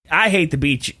I hate the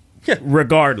beach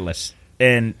regardless.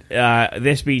 And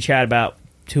this beach had about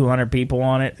 200 people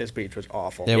on it. This beach was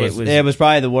awful. It was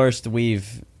probably the worst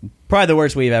we've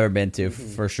ever been to,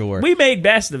 for sure. We made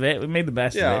best of it. We made the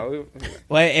best of it.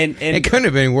 And it couldn't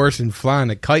have been worse than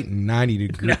flying a kite in 90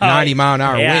 mile an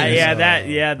hour winds.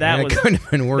 That was. It couldn't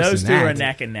have been worse those than that. Those two are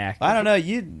neck and neck. I don't know.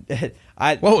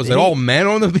 What was it? All men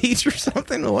on the beach or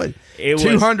something? What?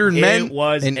 200 men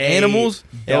and animals?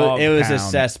 It was a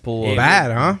cesspool.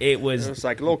 Bad, huh? It was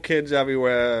like little kids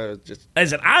everywhere. Just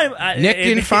listen, Nick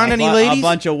didn't find any ladies. A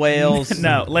bunch of whales.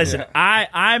 No, listen. Yeah.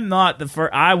 I'm not the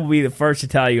first. I will be the first to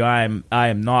tell you I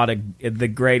am not the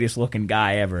greatest looking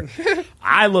guy ever.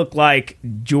 I look like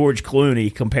George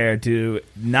Clooney compared to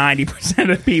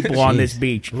 90% of people on this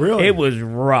beach. Really? It was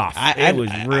rough. It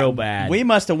was real bad. We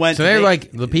must have went. So they're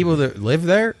like the people that live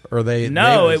there, or they?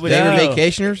 No, they were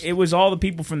vacationers. It was all the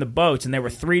people from the boats, and there were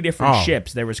 3 different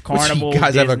ships. There was Carnival. You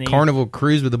guys Disney. have a Carnival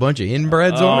cruise with a bunch of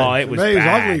inbreds on it. Oh, it was Today's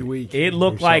bad. Ugly Week. It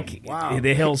looked like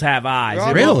the hills have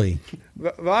eyes. Really?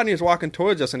 Rodney was walking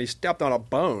towards us, and he stepped on a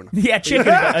bone. Yeah, chicken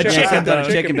bone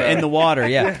in the water.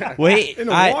 Yeah, well, in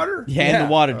the water. Yeah, in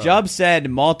the water. Jubb said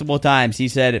multiple times. He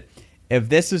said, "If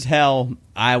this is hell,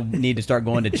 I need to start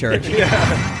going to church."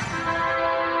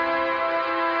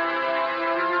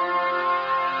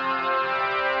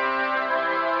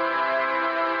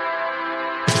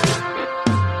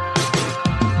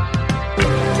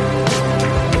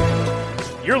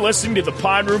 You're listening to the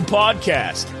Pine Room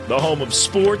Podcast, the home of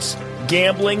sports,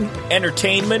 gambling,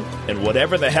 entertainment, and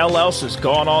whatever the hell else has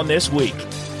gone on this week.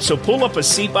 So pull up a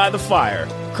seat by the fire,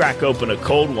 crack open a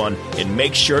cold one, and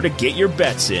make sure to get your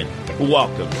bets in.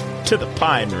 Welcome to the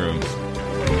Pine Room.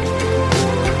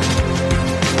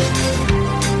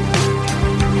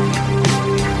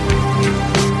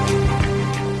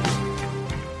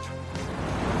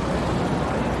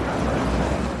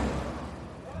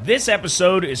 This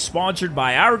episode is sponsored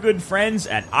by our good friends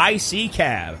at IC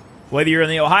Cab. Whether you're in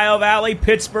the Ohio Valley,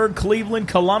 Pittsburgh, Cleveland,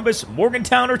 Columbus,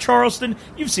 Morgantown, or Charleston,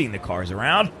 you've seen the cars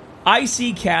around.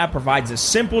 IC Cab provides a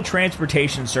simple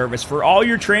transportation service for all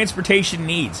your transportation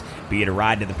needs, be it a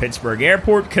ride to the Pittsburgh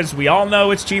airport, because we all know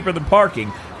it's cheaper than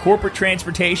parking, corporate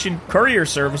transportation, courier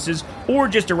services, or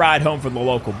just a ride home from the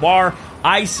local bar.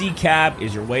 IC Cab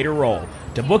is your way to roll.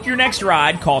 To book your next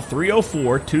ride, call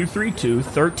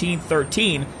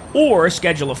 304-232-1313 or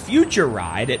schedule a future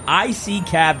ride at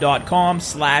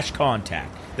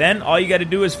iccab.com/contact. Then all you got to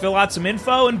do is fill out some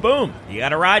info and boom, you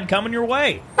got a ride coming your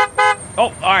way. Oh,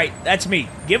 all right, that's me.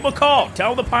 Give them a call.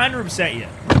 Tell them the Pine Room sent you.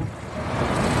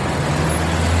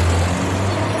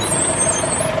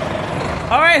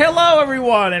 All right, hello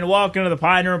everyone, and welcome to the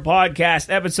Pine Room Podcast,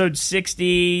 episode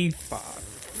 65.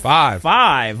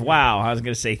 Wow, I was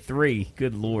going to say 3.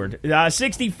 Good Lord.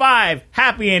 65.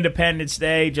 Happy Independence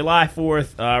Day, July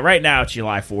 4th. Right now it's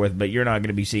July 4th, but you're not going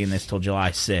to be seeing this till July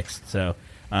 6th. So,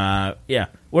 yeah.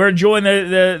 We're enjoying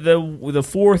the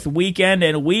fourth weekend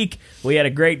in a week. We had a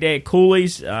great day at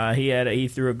Cooley's. He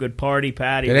threw a good party,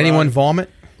 Patty. Did anyone vomit?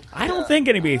 I don't think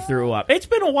anybody threw up. It's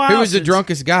been a while. Who was the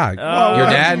drunkest guy? Your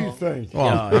dad? What do you think?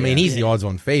 Well, I mean, he's the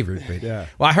odds-on favorite. But well,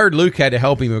 I heard Luke had to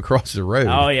help him across the road.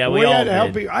 Oh yeah, we all had to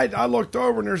help did. him. I looked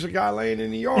over and there's a guy laying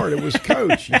in the yard. It was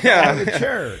Coach. He fell on the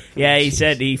chair. Yeah, he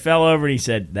said he fell over and he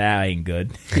said that ain't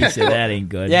good. He said that ain't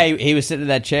good. Yeah, he was sitting in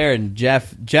that chair and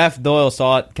Jeff Doyle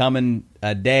saw it coming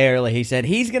a day early. He said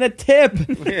he's gonna tip,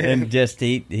 and just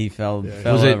he fell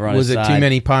over on his side. Was it too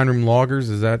many Pine Room loggers?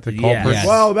 Is that the culprit? Yes.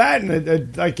 Well, that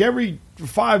and like every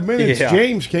 5 minutes,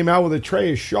 James came out with a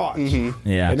tray of shots. Mm-hmm.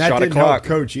 Yeah, and that Shot didn't help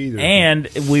Coach either. And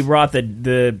we brought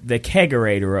the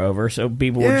kegerator over, so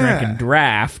people were drinking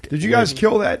draft. Did you guys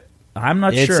kill that? I'm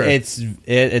not sure.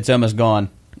 It's almost gone.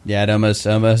 Yeah, it almost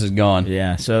is gone.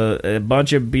 Yeah, so a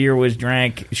bunch of beer was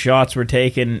drank, shots were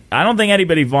taken. I don't think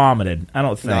anybody vomited. I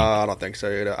don't think. No, I don't think so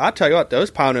either. I tell you what,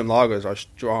 those Pine Room lagers are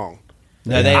strong.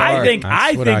 No, they are. I think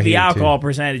the hear, alcohol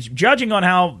percentage, judging on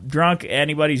how drunk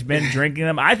anybody's been drinking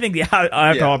them, I think the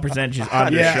alcohol percentage is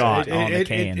undershot on the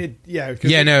can. No,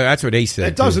 that's what he said.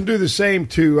 It doesn't do the same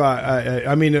to,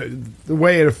 I mean, the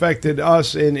way it affected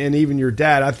us and even your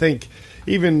dad. I think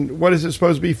even, what is it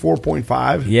supposed to be,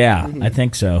 4.5? Yeah, I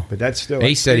think so. But that's still...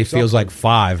 He said he feels like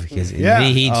 5. Because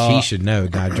he should know.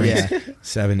 God drinks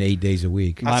 7 to 8 days a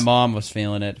week. My mom was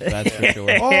feeling it, that's for sure.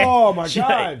 Oh, my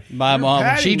God. My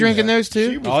mom... She drinking those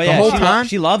too? The whole time?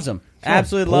 She loves them.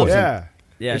 Absolutely loves them.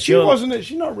 Yeah,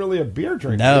 she's not really a beer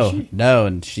drinker, is she? No,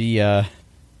 and she got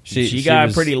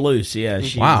pretty loose, yeah.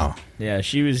 Yeah,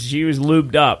 she was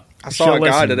lubed up. I saw a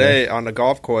guy today on the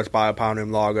golf course buy a Pine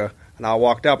Room lager. And I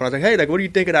walked up and I was like, hey, like, what do you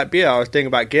think of that beer? I was thinking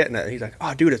about getting it. And he's like,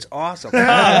 oh, dude, it's awesome.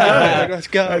 Like, let's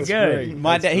go. That's good.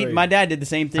 My dad did the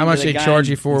same thing. How much they charge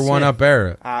you for one up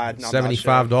there?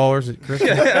 $75 at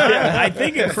Christmas. I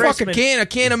think at Christmas, a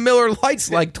can of Miller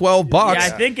Lite's like $12. Yeah, I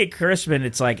think at Christmas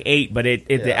it's like $8, but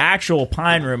the actual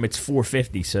Pine Room it's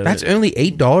 $4.50. So that's only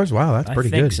 $8. Wow, that's pretty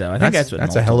good. I think so. I think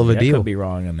that's a hell of a deal. I could be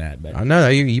wrong on that, but I know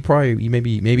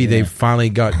maybe they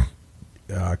finally got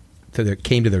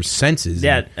came to their senses.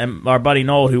 Yeah, and our buddy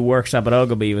Noel, who works up at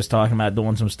Ogilvy, was talking about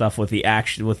doing some stuff with the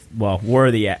actual. Are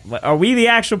we the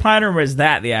actual Pine Room, or is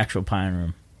that the actual Pine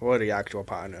Room? We're the actual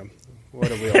Pine Room. What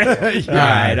are we all doing? All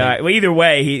right. Well, either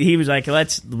way, he was like,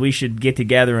 we should get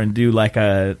together and do like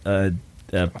a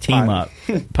team up.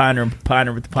 Pine Room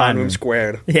with the Pine Room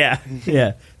squared. Yeah.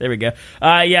 There we go.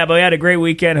 But we had a great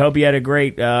weekend. Hope you had a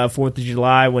great 4th of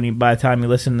July. By the time you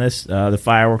listen to this, the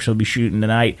fireworks will be shooting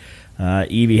tonight.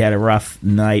 Evie had a rough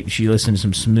night. She listened to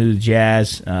some smooth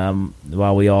jazz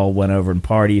while we all went over and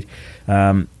partied.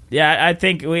 I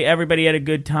think everybody had a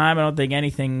good time. I don't think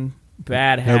anything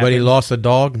bad happened. Nobody lost a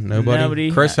dog?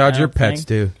 Nobody? Chris, how'd your pets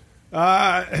do?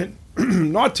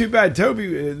 Not too bad.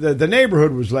 Toby, the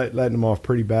neighborhood was letting them off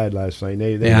pretty bad last night.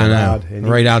 They were loud.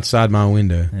 Right outside my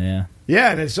window.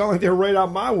 Yeah, and it's not like they were right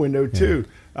out my window, too.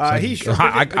 They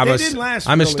didn't last.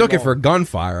 I mistook really it for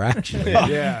gunfire, actually.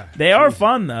 Yeah. They are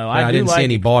fun, though. I didn't see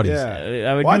any bodies.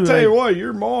 Yeah. I tell you what,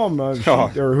 your mom, or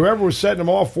whoever was setting them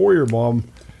off for your mom,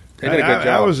 they did a good job.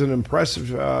 That was an impressive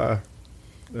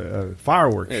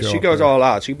fireworks show. She goes all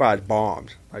out. She buys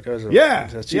bombs.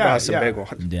 She buys some big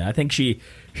ones. Yeah, I think she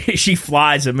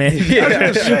flies them in. I was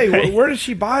going to say, where does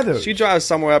she buy those? She drives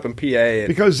somewhere up in PA.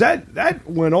 Because that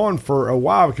went on for a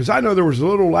while, because I know there was a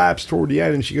little lapse toward the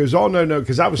end, and she goes, oh, no,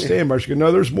 because I was standing by. She goes,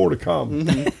 no, there's more to come.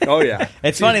 Oh, yeah.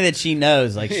 It's funny that she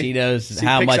knows. Like, she knows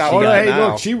how much she got. Hey,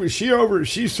 now. Look,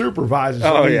 she supervises.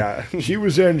 Oh, yeah. She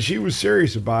was there, and she was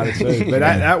serious about it. So, but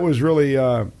that was really,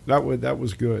 that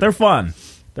was good. They're fun.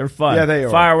 Yeah, they are.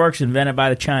 Fireworks invented by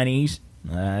the Chinese.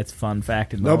 That's a fun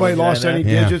fact. Nobody lost any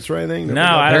digits or anything?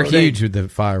 They're huge with the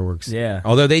fireworks. Yeah.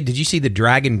 Although did you see the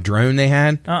Dragon drone they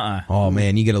had? Oh,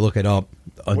 man, you got to look it up.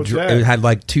 It had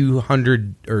like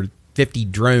 200 or 50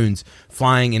 drones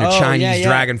flying in a Chinese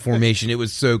dragon formation. It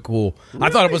was so cool. Really? I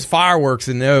thought it was fireworks,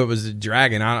 and no, it was a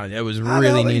dragon. It was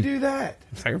really neat. How do they do that?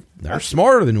 They're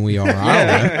smarter than we are. I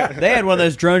don't know. They had one of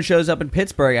those drone shows up in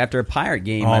Pittsburgh after a Pirate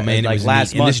game. Oh man, like it was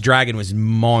last neat. month. And this dragon was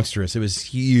monstrous. It was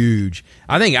huge.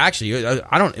 I think actually, it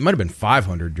might have been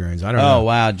 500 drones. I don't know. Oh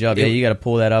wow, Joe! Yeah, you got to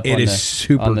pull that up. It is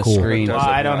super on the cool. Screen. Well,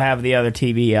 I don't have the other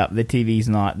TV up. The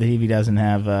TV doesn't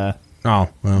have.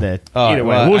 Either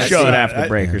way, we'll show it after the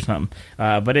break or something.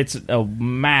 But it's a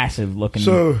massive looking.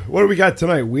 So what do we got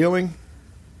tonight? Wheeling's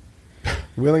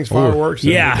fireworks.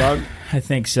 Yeah, I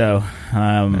think so.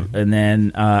 And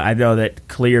then I know that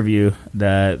Clearview,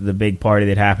 the big party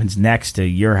that happens next to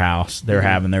your house, they're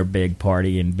having their big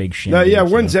party and big shindig.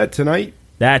 When's that tonight?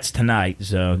 That's tonight.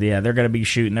 So yeah, they're going to be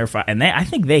shooting their fire, and I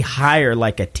think they hire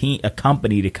like a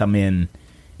company to come in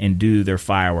and do their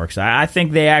fireworks. I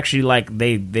think they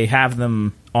actually they have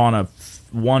them on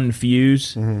one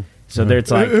fuse. Mm-hmm. So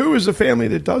there's like, who is the family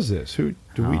that does this? Who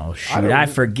do we? Oh shoot, I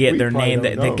forget their name.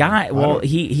 The guy. Well,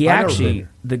 he actually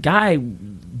the guy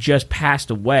just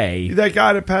passed away. That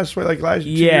guy that passed away like last 2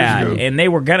 years ago. And they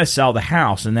were gonna sell the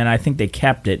house, and then I think they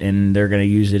kept it, and they're gonna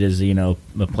use it as a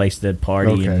place to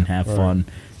party and have fun.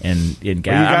 And you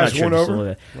guys went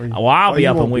over? Well, I'll be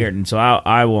up in Weirton, so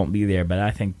I won't be there. But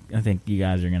I think you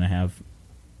guys are gonna have.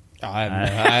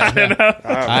 I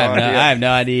have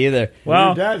no idea either. Well,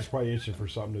 your dad's probably itching for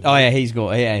something to do. Oh yeah, he's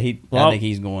going. Yeah, I think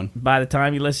he's going. By the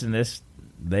time you listen to this,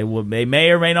 they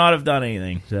may or may not have done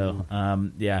anything. So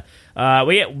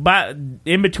but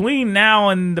in between now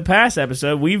and the past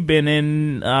episode, we've been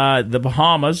in the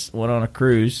Bahamas. Went on a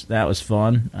cruise. That was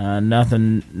fun.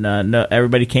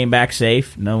 Everybody came back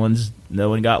safe. No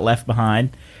one got left behind.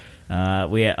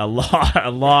 We had a lot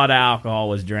of alcohol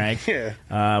was drank.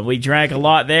 Yeah. We drank a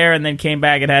lot there, and then came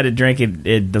back and had to drink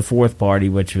at the fourth party,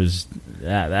 which was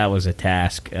that was a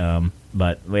task.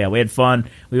 But yeah, we had fun.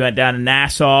 We went down to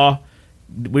Nassau.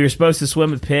 We were supposed to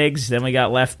swim with pigs. Then we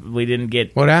got left. We didn't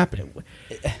get. What happened?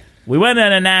 We went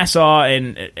down to Nassau,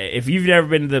 and if you've never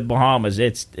been to the Bahamas,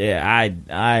 it's where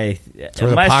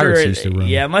the pirates used to run.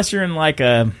 Yeah, unless you're in like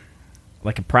a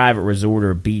private resort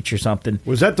or a beach or something.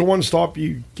 Was that the one stop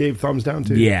you gave thumbs down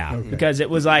to? Yeah, okay. Because it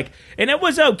was like, and it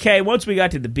was okay once we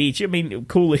got to the beach. I mean,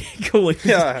 Cooley was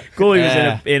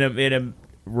in a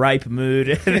ripe mood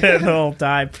the whole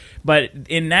time. But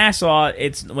in Nassau,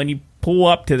 it's when you pull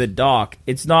up to the dock,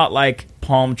 it's not like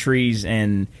palm trees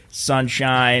and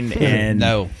sunshine and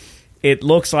no. it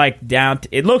looks like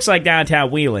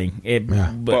downtown Wheeling,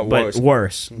 but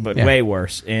worse, way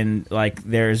worse. And like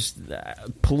there's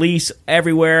police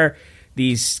everywhere.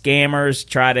 These scammers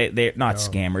they're not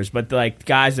scammers, but like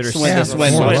guys that are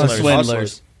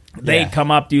swindlers. They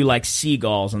come up to you like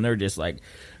seagulls, and they're just like,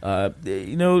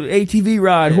 ATV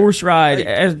ride, horse ride.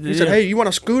 He said, "Hey, you want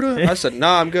a scooter?" I said, "No,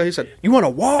 I'm good." He said, "You want to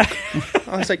walk?"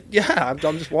 I was like, "Yeah,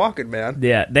 I'm just walking, man."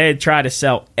 Yeah, they try to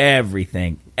sell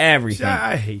everything. Yeah,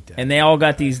 I hate that. And they all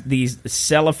got these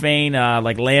cellophane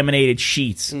like laminated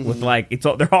sheets with like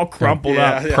they're all crumpled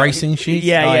up. Yeah. Pricing sheets.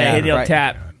 They'll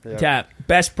tap.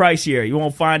 Best price here. You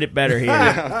won't find it better here.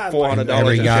 $400.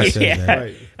 Every guy says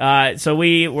that. Right. So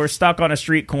we were stuck on a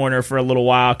street corner for a little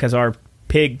while because our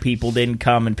pig people didn't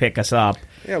come and pick us up.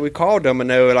 Yeah, we called them, and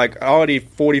they were like already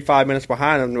 45 minutes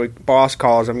behind them. The boss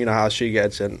calls them, you know how she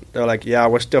gets, and they're like, "Yeah,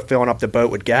 we're still filling up the boat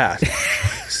with gas."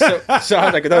 so I was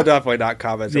like, "They're definitely not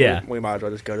coming." So we might as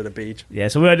well just go to the beach. Yeah,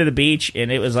 so we went to the beach,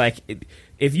 and it was like,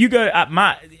 if you go,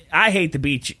 I hate the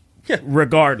beach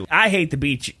regardless. I hate the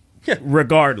beach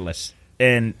regardless.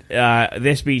 And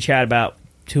this beach had about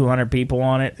 200 people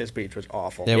on it. This beach was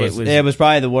awful. It was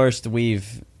probably the worst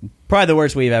we've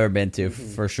ever been to,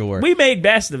 for sure. We made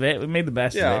best of it. We made the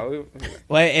best of it.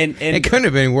 And it couldn't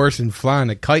have been worse than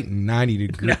flying a kite in 90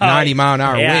 mile an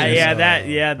hour winds.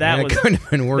 That was, couldn't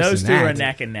have been worse. Those than two that. are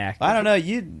neck and neck. I don't know.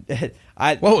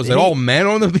 What was it? All men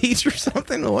on the beach or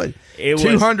something? What?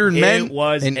 200 men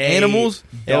and animals.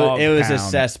 It was a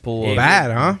cesspool.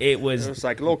 Bad, huh? It was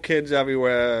like little kids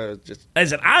everywhere. Just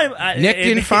listen. Nick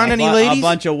didn't find any ladies. A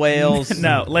bunch of whales.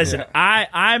 No, listen.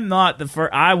 I'm not the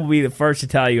first. I will be the first to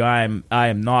tell you I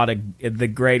am not the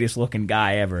greatest looking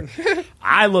guy ever.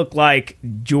 I look like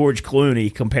George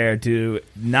Clooney compared to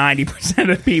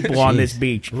 90% of people on this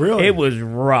beach. Really? It was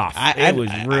rough. It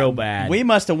was real bad. We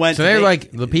must have went. So they're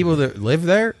like the people that live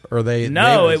there, or they?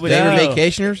 No, they were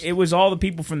vacationers. It was all the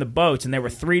people from the boats, and there were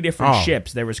 3 different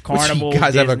ships. There was Carnival. You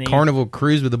guys Disney. have a Carnival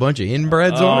cruise with a bunch of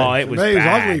inbreds on it. It was It was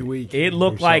bad. ugly week. It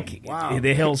looked like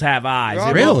the hills have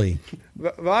eyes. Really?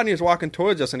 Rodney was walking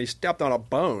towards us, and he stepped on a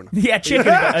bone. Yeah, chicken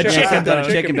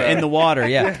bone. In the water.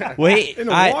 Yeah, in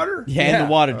the water. Yeah, in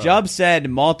the water. Jubb said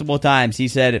multiple times. He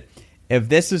said, "If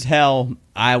this is hell,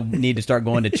 I need to start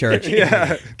going to church."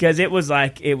 Because it was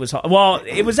actually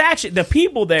the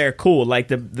people there are cool. Like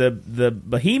the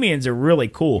Bohemians are really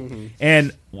cool.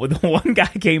 And the one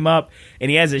guy came up and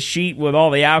he has a sheet with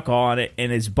all the alcohol on it,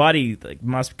 and his buddy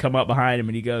must come up behind him,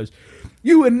 and he goes,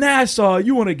 "You in Nassau,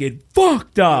 you want to get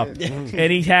fucked up."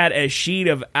 And he had a sheet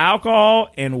of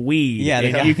alcohol and weed. Yeah,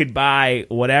 and you could buy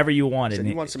whatever you wanted. Said,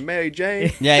 "You want some Mary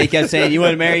Jane?" Yeah, he kept saying, "You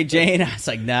want Mary Jane?" I was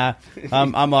like, "Nah,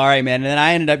 I'm all right, man." And then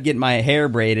I ended up getting my hair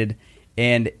braided,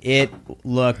 and it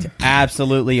looked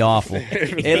absolutely awful.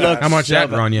 It looked how much that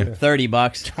run you? $30.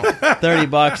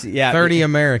 $30. Yeah, 30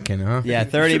 American, huh? Yeah,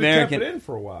 30 American. Kept it in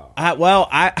for a while.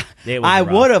 I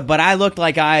would have, but I looked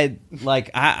like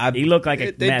he looked like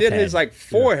a They did his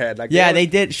forehead. They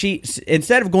did. She,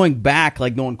 instead of going back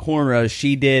doing cornrows,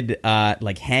 she did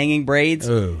hanging braids.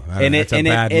 Ooh, that's a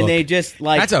bad look. And they just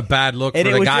that's a bad look for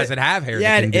the guys that have hair.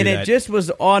 Yeah, and it just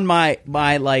was on my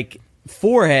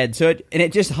forehead, so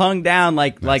it just hung down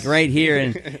like right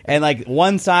here, and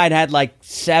one side had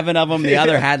 7 of them, the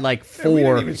other had 4. We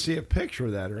didn't even see a picture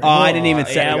of that. Right? Oh, I didn't even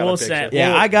send. Yeah, we'll send.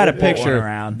 Yeah, I got a picture.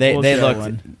 Around. They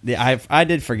looked. I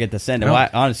did forget to send it. Well, I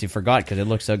honestly forgot because it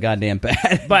looked so goddamn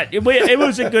bad. But it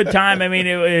was a good time. I mean,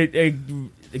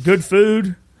 it good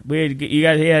food. He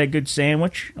had a good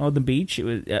sandwich on the beach.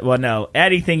 It was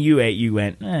anything you ate, you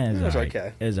went. It was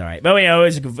okay. It was all right. But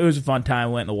it was a fun time.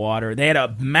 We went in the water. They had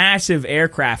a massive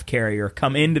aircraft carrier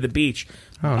come into the beach.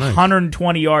 Oh, nice.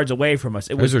 120 yards away from us.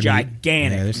 It was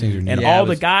gigantic. Yeah, those things are neat. And all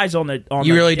the guys on the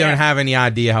you really don't have any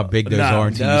idea how big those are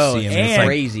until you see them. It's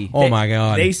crazy. Oh my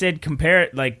god! They said compare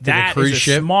it that is a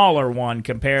ship? smaller one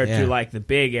compared to the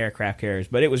big aircraft carriers,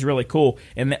 but it was really cool.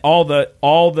 And all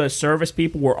the service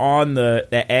people were on the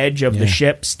edge of the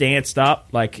ship, stanced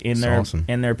up in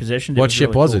their position. What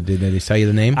ship was it? Did they tell you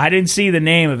the name? I didn't see the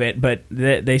name of it, but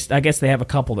I guess they have a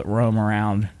couple that roam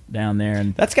around down there,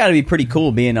 and that's got to be pretty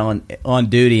cool being on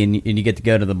duty and you get to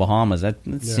go to the Bahamas. That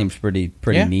seems pretty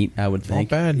neat, I would think.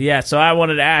 Not bad. Yeah, so I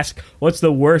wanted to ask, what's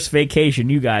the worst vacation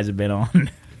you guys have been on?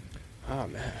 Oh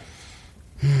man,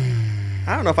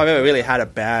 I don't know if I've ever really had a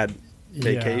bad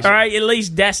vacation. All right, at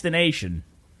least destination.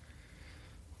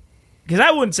 Because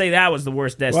I wouldn't say that was the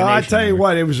worst destination. Well, I tell you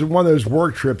what, it was one of those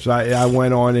work trips I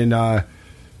went on, and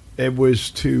it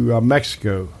was to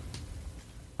Mexico.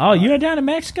 Oh, you were down in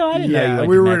Mexico? I didn't know you went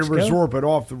we to were Mexico. at a resort, but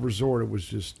off the resort, it was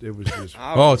just.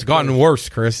 Oh, it's gotten worse,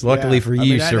 Chris. Luckily for you,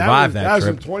 you survived that trip. That was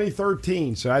in trip.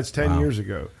 2013, so that's 10 years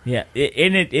ago. Yeah,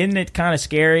 isn't it kind of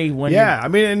scary when? Yeah, I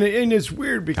mean, and it's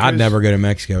weird because I'd never go to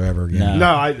Mexico ever again. No,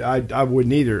 I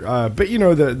wouldn't either. But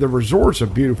the resorts are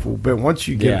beautiful. But once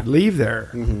you leave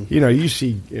there, you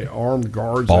see armed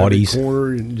guards bodies in every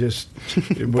corner and just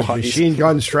with machine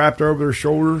guns strapped over their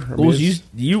shoulder. I mean,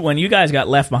 you when you guys got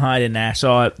left behind in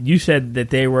Nassau, you said that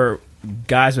they were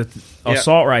guys with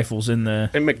assault rifles in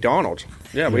McDonald's.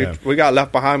 Yeah, we got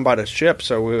left behind by the ship,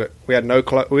 so we had no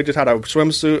clothes. We just had a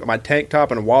swimsuit, my tank top,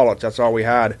 and a wallet. That's all we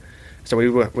had. So we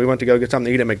went to go get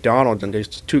something to eat at McDonald's, and there's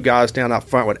two guys standing out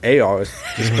front with ARs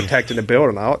just protecting the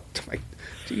building. I was like,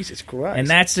 Jesus Christ! And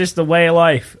that's just the way of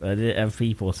life of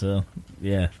people. So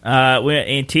yeah,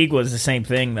 Antigua is the same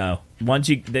thing though.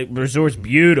 The resort's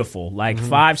beautiful, like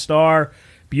 5-star.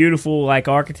 Beautiful, like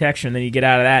architecture, and then you get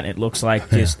out of that, and it looks like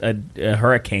just a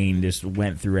hurricane just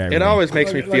went through everything. It always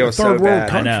makes me feel so bad.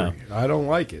 I know. I don't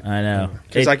like it. I know.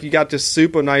 It's like you got this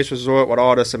super nice resort with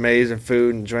all this amazing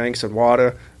food and drinks and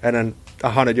water, and then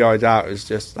 100 yards out is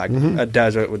just like a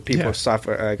desert with people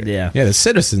suffer. The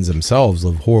citizens themselves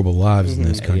live horrible lives in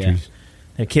those countries.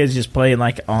 The kids just playing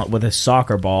with a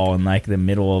soccer ball in like the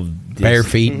middle of bare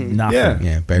feet. Nothing.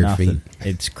 Yeah, bare feet.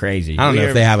 It's crazy. I don't know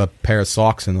if they have a pair of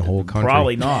socks in the whole country.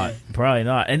 Probably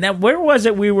not. And then where was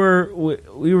it? We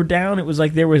were down. It was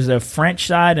like there was a French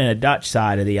side and a Dutch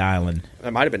side of the island.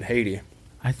 It might have been Haiti.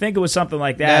 I think it was something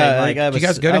like that. Did you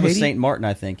guys go to Haiti? St. Martin,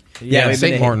 I think. Yeah,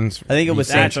 St. Martin's. I think it was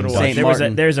St.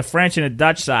 Martin. There's a French and a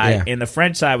Dutch side, and the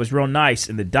French side was real nice,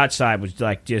 and the Dutch side was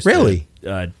like just really.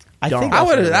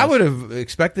 I would have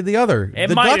expected the other.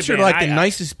 The Dutch are like the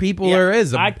nicest people there is.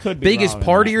 The biggest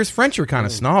partiers. French are kind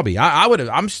of snobby.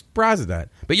 I'm surprised at that.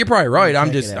 But you're probably right.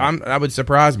 That would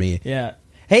surprise me. Yeah.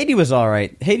 Haiti was all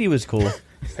right. Haiti was cool.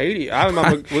 Haiti, I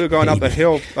remember we were going up a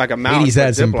hill, like a mountain. Haiti's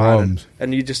had some problems.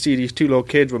 And you just see these two little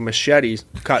kids with machetes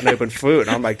cutting open fruit. And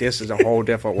I'm like, this is a whole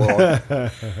different world.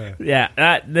 Yeah,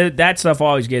 that stuff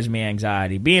always gives me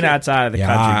anxiety. Being outside of the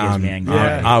country gives me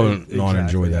anxiety. I would not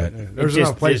enjoy that. There's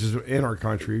enough places in our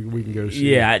country we can go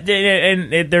see. Yeah,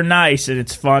 and they're nice and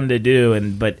it's fun to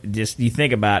do. But just you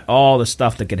think about all the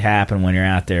stuff that could happen when you're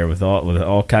out there with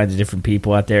all kinds of different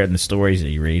people out there and the stories that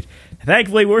you read.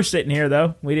 Thankfully, we're sitting here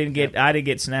though. I didn't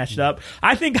get snatched up.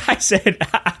 I think I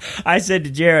said to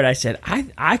Jared,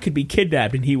 I could be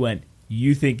kidnapped, and he went,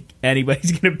 "You think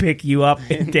anybody's going to pick you up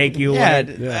and take you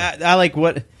away?" Yeah, I like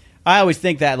what I always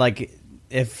think that like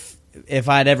if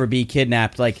I'd ever be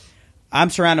kidnapped, like I'm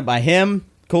surrounded by him,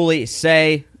 Cooley,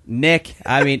 Say, Nick.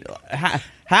 I mean,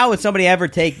 how would somebody ever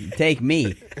take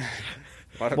me?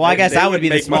 Well, I guess I would be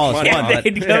the smallest one.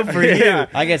 They'd go for you.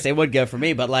 I guess they would go for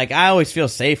me, but like I always feel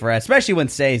safer, especially when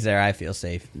Say's there. I feel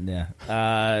safe.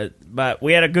 Yeah. But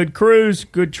we had a good cruise,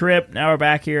 good trip. Now we're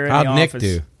back here in the office. How'd Nick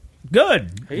do?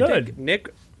 Good.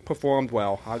 Nick performed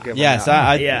well. I'll give him yes,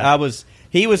 that. I was.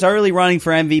 He was early running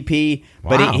for MVP,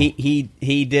 but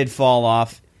he did fall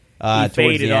off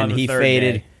towards the end. He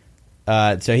faded.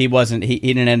 So he wasn't. He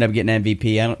didn't end up getting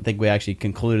MVP. I don't think we actually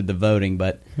concluded the voting,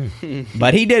 but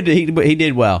he did. He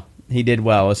did well. He did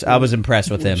well. I was impressed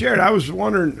with him. Jared, I was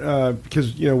wondering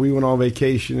because we went on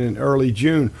vacation in early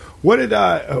June. What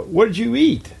did you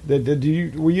eat?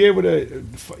 Were you able to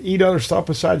eat other stuff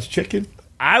besides chicken?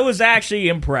 I was actually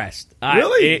impressed.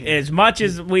 Really? As much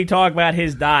as we talk about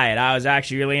his diet, I was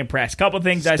actually really impressed. A couple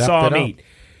things I saw him eat.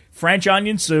 French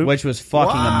onion soup, which was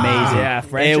fucking amazing. Yeah,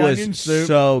 French onion soup.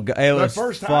 So good. It was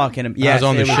fucking. Yeah, I was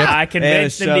on the ship. I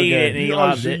convinced him to eat it, and he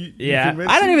loved it. Yeah,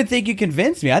 I don't even think you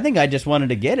convinced me. I think I just wanted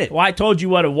to get it. Well, I told you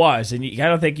what it was, and I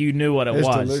don't think you knew what it was.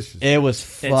 Delicious. It was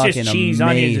fucking it's just cheese,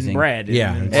 amazing. onions, and bread.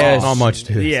 Yeah, it's not much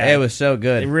to it. Yeah, it was so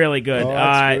good. Really good.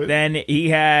 Good. Then he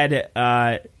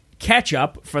had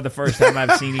ketchup for the first time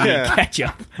I've seen him eat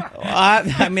ketchup.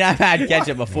 I mean, I've had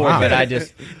ketchup before, but I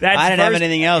didn't have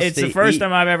anything else. It's the first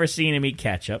time I've ever seen him eat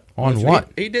ketchup. On what?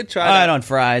 He did try that. On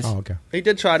fries. Oh, okay. He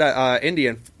did try that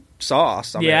Indian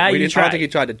sauce. I don't think he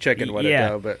tried the chicken with it,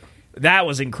 though. But that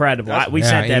was incredible. We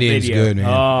sent that Indian's video. Good, man.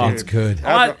 Oh, it's good.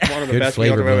 That was one of the best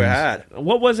meals I've ever had.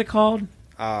 What was it called?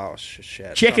 Oh,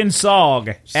 shit. Chicken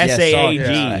Sog. SAAG.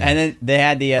 Yeah. And then they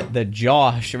had the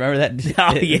Josh. Remember that?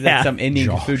 Oh, yeah. Some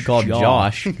Indian food called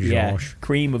Josh. Yeah.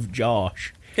 Cream of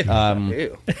Josh. Ew.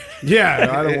 Yeah,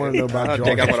 I don't want to know about I Josh.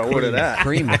 think I'm going to order that.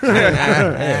 Cream of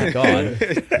God.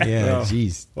 Yeah,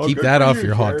 jeez. Well, keep good that for off you,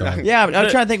 your hot Jared. dog. Yeah, I'm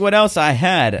trying to think what else I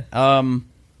had.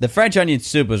 The French onion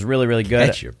soup was really, really good.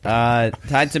 Ketchup.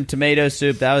 Had some tomato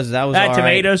soup. That was all right.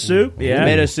 Tomato soup, yeah.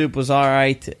 Tomato soup was all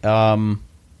right.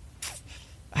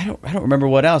 I don't remember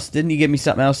what else. Didn't you give me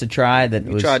something else to try?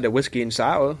 You tried the whiskey and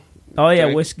sour. Oh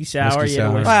yeah, whiskey sour. Whiskey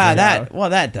sour.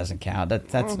 That doesn't count.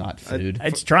 That's not food.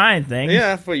 It's trying things.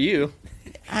 Yeah, for you.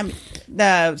 I mean,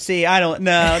 no. See, I don't.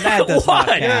 No, that does not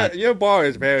count. Yeah, your bar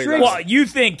is very. Well, you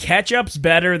think ketchup's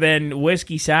better than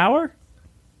whiskey sour?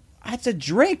 That's a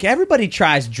drink. Everybody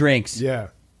tries drinks. Yeah.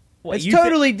 Well, it's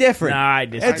totally different. Nah, I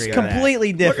disagree. It's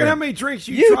completely different. Look at how many drinks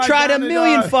you tried a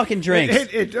million fucking drinks.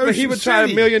 But he would try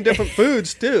a million different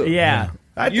foods too. Yeah.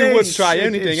 You wouldn't try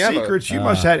anything ever. Secrets, you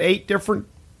must have had 8 different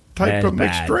types of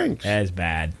mixed drinks. That's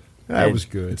bad. That was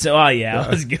good. So, it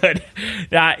was good.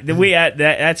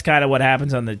 That's kind of what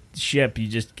happens on the ship. You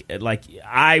just,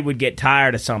 I would get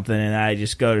tired of something, and I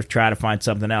just go to try to find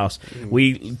something else.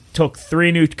 We took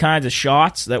 3 new kinds of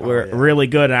shots that were really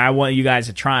good, and I want you guys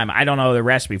to try them. I don't know the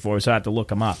recipe for it, so I have to look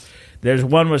them up. There's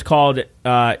one was called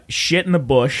Shit in the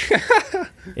Bush.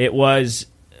 It was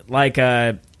like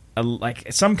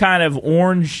like some kind of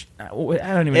orange. I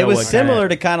don't even know. It was similar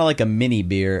to kind of like a mini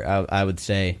beer, I would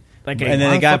say. And then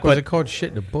the guy was it called Shit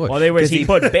in the Bush? Well, he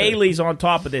put Bailey's on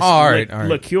top of this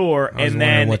liqueur, and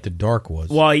then what the dark was.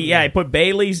 Well, yeah, he put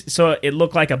Bailey's, so it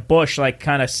looked like a bush, like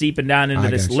kind of seeping down into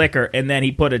this liquor, and then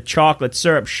he put a chocolate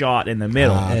syrup shot in the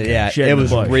middle. It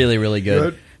was really, really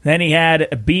good. Then he had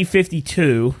a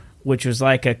B-52, which was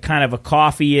like a kind of a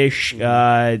coffee-ish,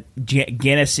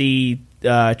 Guinnessy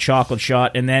chocolate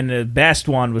shot, and then the best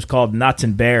one was called Nuts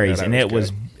and Berries, and it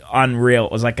was unreal.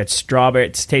 It was like a strawberry.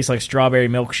 It tastes like strawberry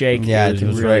milkshake. Yeah, it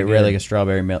was really like a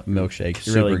strawberry milkshake.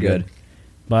 Super really good.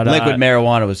 But liquid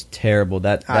marijuana was terrible.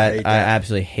 I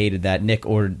absolutely hated that. Nick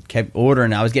kept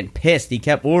ordering. I was getting pissed. He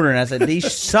kept ordering. I said,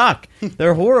 "These suck.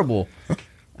 They're horrible."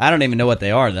 I don't even know what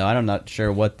they are though. I'm not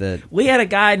sure what the. We had a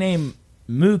guy named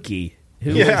Mookie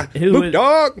who was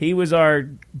dog. He was our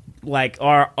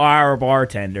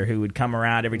bartender who would come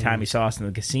around every time he saw us in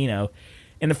the casino.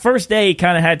 And the first day, he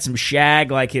kind of had some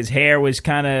shag, like his hair was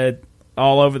kind of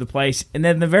all over the place. And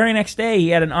then the very next day, he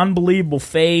had an unbelievable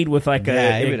fade with like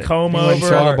a comb over. He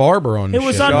saw the barber on the It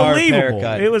was unbelievable.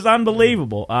 It was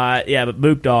unbelievable. But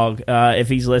Mook Dog, if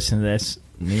he's listening to this,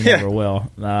 he never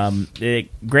will.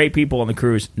 Great people on the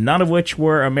cruise, none of which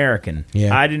were American.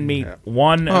 Yeah. I didn't meet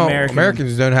one American.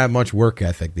 Americans don't have much work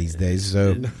ethic these days,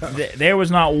 so there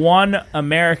was not one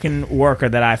American worker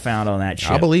that I found on that ship.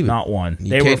 I believe it. Not one.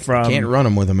 You can't run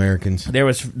them with Americans. There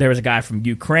was a guy from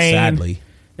Ukraine. Sadly,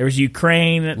 there was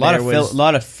Ukraine. A lot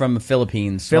of from the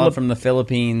Philippines. A lot from the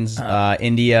Philippines,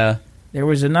 India. There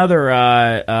was another.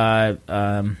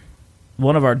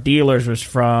 One of our dealers was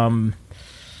from.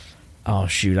 Oh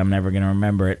shoot! I'm never gonna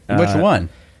remember it. Which one?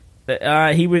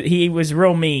 He was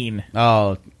real mean.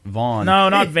 Oh, Vaughn. No,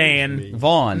 not Van.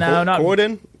 Vaughn. No, not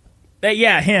Gordon.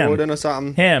 Yeah, him. Gordon or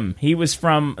something. Him. He was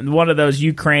from one of those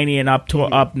Ukrainian up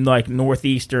like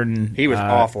northeastern. He was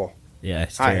awful. Yeah,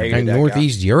 I hated that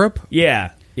Northeast guy. Europe.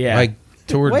 Yeah. Like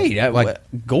toward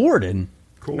Gordon.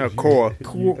 No, Core.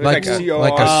 Like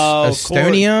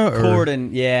Estonia or Gordon.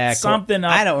 Yeah, something.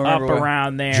 I don't remember up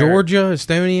around there. Georgia,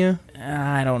 Estonia.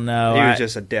 I don't know. He was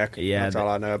just a dick. Yeah, that's all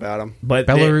I know about him. But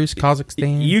Belarus,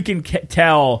 Kazakhstan. You can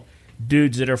tell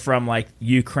dudes that are from like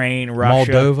Ukraine,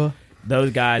 Russia, Moldova.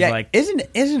 Those guys isn't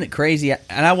it crazy? And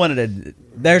I wanted to.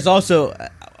 There's also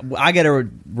I got to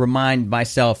remind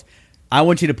myself. I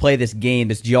want you to play this game,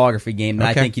 this geography game that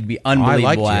I think you'd be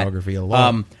unbelievable I like geography a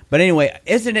lot. But anyway,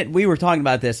 isn't it? We were talking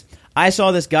about this. I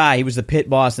saw this guy. He was the pit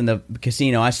boss in the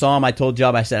casino. I saw him. I told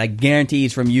Job. I said, I guarantee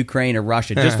he's from Ukraine or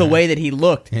Russia. Just the way that he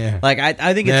looked. Yeah. Like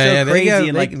I think it's so crazy.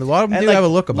 And like a lot of them do have a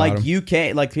look about like him.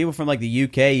 UK, like people from like the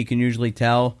UK, you can usually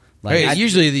tell. Like,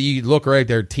 usually you look right at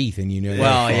their teeth and you know.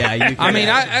 Well, yeah. I mean,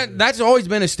 that's always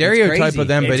been a stereotype of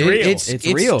them, but it's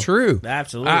real. True.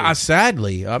 Absolutely.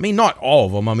 Sadly, I mean, not all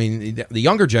of them. I mean, the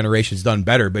younger generation's done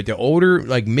better, but the older,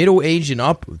 like middle aged and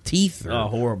up, teeth are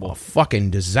horrible. A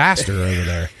fucking disaster over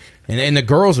there. And the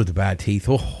girls with the bad teeth,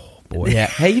 oh boy. Yeah.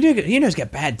 Hey, you know who's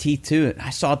got bad teeth too?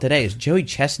 I saw it today. It's Joey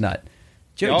Chestnut.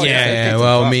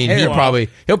 Well, I mean, he'll probably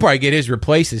get his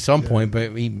replaced at some point,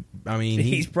 but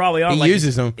he's probably on. He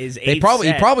uses them. He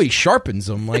probably sharpens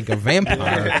them like a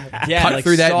vampire. Cut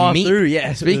through that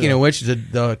meat. Speaking of which,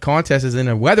 the contest is in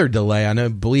a weather delay. I know,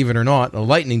 believe it or not, a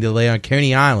lightning delay on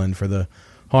Coney Island for the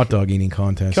hot dog eating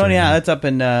contest. Coney Island, that's up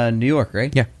in New York,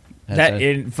 right? Yeah.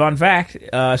 Fun fact: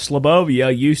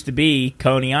 Slobovia used to be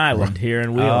Coney Island here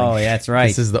in Wheeling. Oh, yeah, that's right.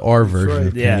 This is the R version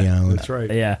of Coney Island. That's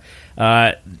right. Yeah.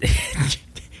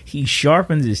 He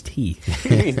sharpens his teeth.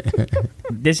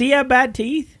 Does he have bad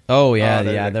teeth? Oh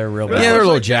yeah, they're real bad. Yeah, they're a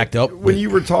little jacked up. When you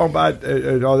were talking about,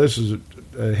 this is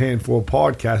a handful of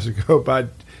podcasts ago about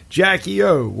Jackie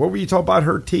O. What were you talking about?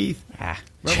 Her teeth?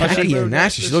 Jackie O.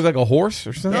 Nasty. She looked like a horse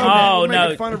or something.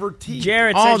 No. Fun of her teeth.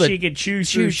 Jared said she could chew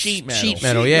sheet metal. Sheet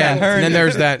metal, yeah. And then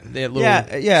there's that little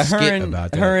skit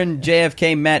about that. Her and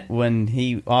JFK met when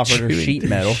he offered her sheet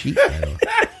metal. He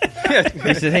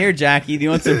said, "Here, Jackie, do you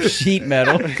want some sheet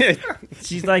metal?"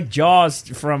 She's like Jaws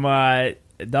from 007.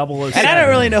 And I don't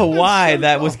really know why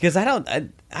that was, because I don't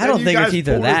think her teeth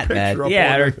are that bad.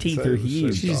 Yeah, her teeth are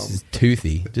huge. She's just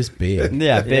toothy, just big.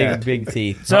 Yeah, big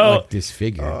teeth. So not like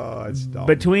disfigured. It's dumb.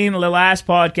 Between the last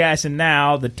podcast and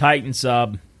now, the Titan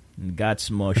sub got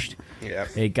smushed. Yeah,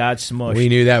 it got smushed. We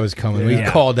knew that was coming. We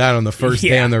called that on the first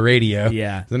day on the radio.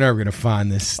 Yeah, they're never going to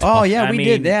find this stuff. Oh yeah, we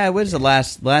did. Yeah, it was the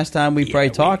last time we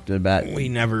probably talked about.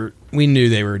 We knew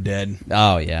they were dead.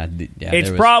 Oh yeah,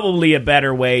 it's probably a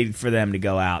better way for them to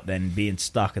go out than being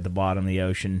stuck at the bottom of the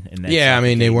ocean. And I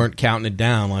mean, they weren't counting it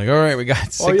down. Like, all right, we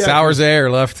got 6 hours of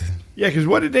air left. Yeah, because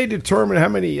what did they determine? How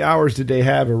many hours did they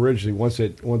have originally once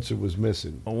it was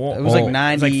missing? It was like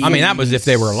 90. I mean, that was if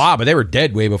they were alive, but they were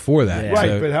dead way before that. Yeah.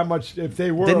 Right, but how much if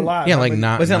they were alive? Yeah, wasn't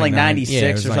it like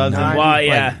 96 or something? Well,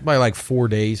 yeah, by like 4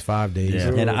 days, 5 days.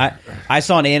 Yeah. And I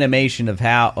saw an animation of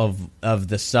how of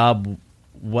the sub,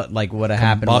 what had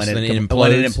happened when it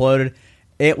imploded.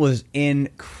 It was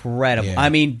incredible. Yeah. I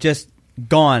mean, just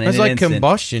gone. It's like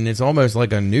combustion. It's almost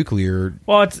like a nuclear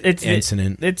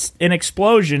incident. It's an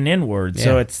explosion inward,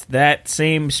 so it's that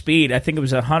same speed. I think it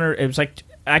was 100. It was like,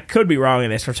 I could be wrong in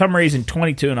this. For some reason,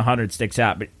 22 and 100 sticks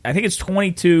out, but I think it's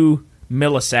 22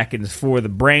 milliseconds for the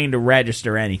brain to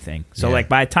register anything. So like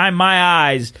by the time my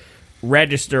eyes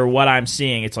register what I'm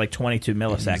seeing, it's like 22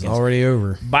 milliseconds. It's already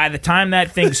over. By the time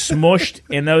that thing smushed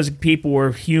and those people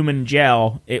were human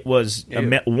gel, it was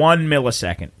 1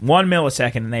 millisecond. 1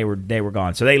 millisecond, and they were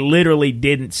gone. So they literally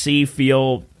didn't see,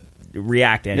 feel,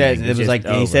 react to anything. Yeah, it was like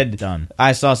he said. Done.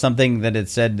 I saw something that it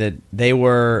said that they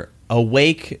were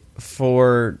awake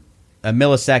for a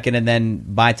millisecond, and then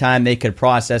by the time they could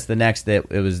process the next,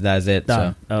 that's it.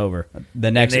 Done. So over.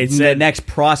 The next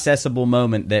processable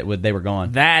moment they were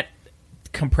gone. That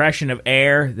compression of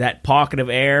air, that pocket of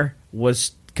air,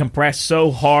 was compressed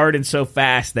so hard and so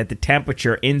fast that the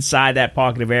temperature inside that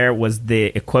pocket of air was the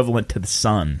equivalent to the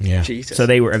sun. Yeah. Jesus. So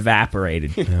they were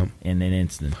evaporated in an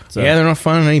instant. So, they're not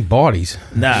finding any bodies.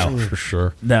 No. For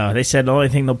sure. No, they said the only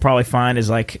thing they'll probably find is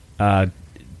like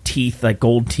teeth, like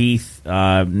gold teeth,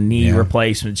 knee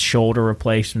replacements, shoulder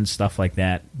replacements, stuff like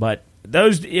that. But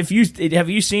those, have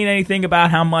you seen anything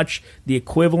about how much the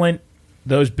equivalent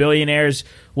those billionaires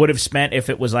would have spent if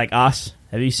it was like us?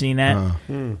 Have you seen that?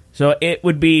 So it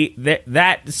would be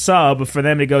that sub for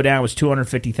them to go down was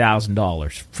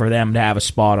 $250,000 for them to have a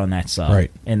spot on that sub.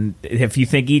 Right. And if you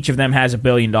think each of them has $1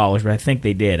 billion, but I think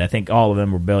they did. I think all of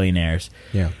them were billionaires.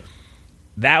 Yeah.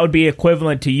 That would be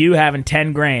equivalent to you having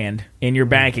 $10,000 in your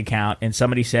bank account, and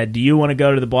somebody said, "Do you want to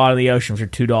go to the bottom of the ocean for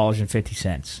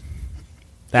 $2.50?"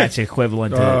 That's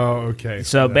equivalent to. Oh, okay.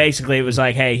 So basically, it was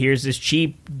like, "Hey, here's this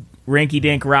cheap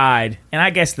rinky-dink ride," and I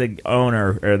guess the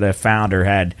owner or the founder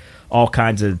had all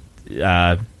kinds of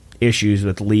issues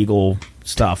with legal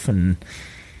stuff and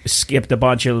skipped a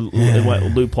bunch of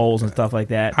loopholes and stuff like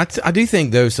that. I do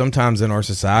think, though, sometimes in our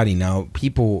society now,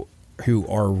 people who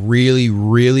are really,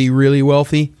 really, really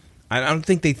wealthy, I don't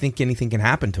think they think anything can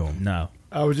happen to them. No.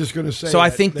 I was just going to say. So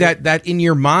I think that in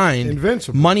your mind,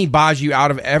 invincible. Money buys you out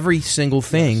of every single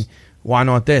thing. Yes. Why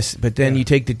not this? But then you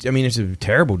take it's a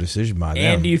terrible decision by them.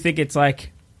 And do you think it's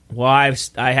like, well,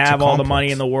 I have all the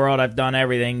money in the world. I've done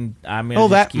everything.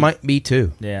 That might be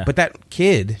too. Yeah. But that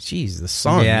kid, the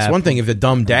son. Yeah, it's one thing if the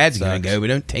dumb dad's going to go, but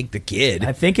don't take the kid.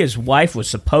 I think his wife was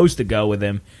supposed to go with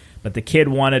him, but the kid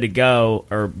wanted to go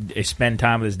or spend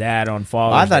time with his dad on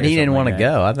Father's Day. I thought he didn't want to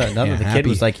go. I thought the kid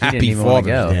was like, he didn't even want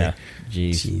to go. Yeah.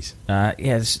 Jeez.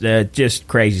 It's just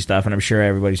crazy stuff, and I'm sure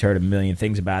everybody's heard a million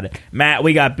things about it. Matt,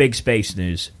 we got big space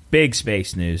news. Big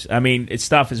space news. I mean,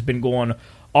 stuff has been going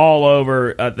all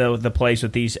over the place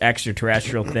with these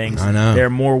extraterrestrial things. I know. There are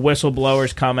more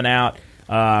whistleblowers coming out,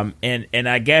 and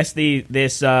I guess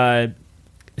this team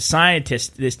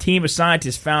of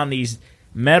scientists found these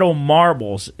metal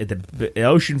marbles at the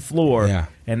ocean floor,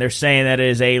 and they're saying that it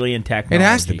is alien technology.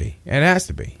 It has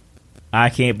to be. I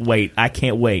can't wait.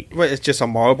 Wait, it's just a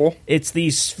marble? It's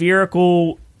these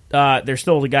spherical. They're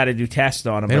still got to do tests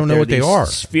on them. They don't know what they are.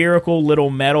 Spherical little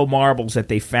metal marbles that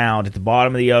they found at the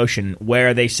bottom of the ocean,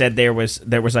 where they said there was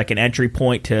like an entry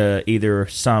point to either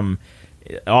some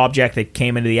object that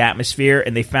came into the atmosphere,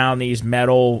 and they found these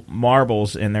metal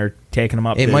marbles, and they're taking them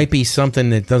up. It might be something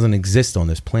that doesn't exist on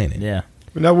this planet. Yeah.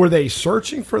 Now, were they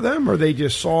searching for them, or they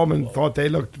just saw them and thought they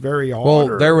looked very odd?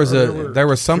 Well, there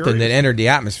was something that entered the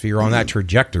atmosphere on that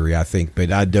trajectory, I think,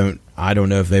 but I don't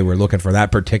know if they were looking for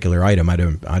that particular item. I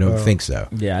don't think so.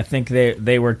 Yeah, I think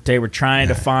they were trying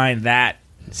to find that.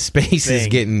 Space is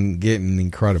getting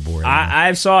incredible right now.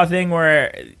 I saw a thing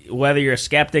where whether you're a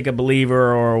skeptic, a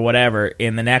believer, or whatever,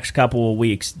 in the next couple of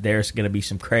weeks, there's going to be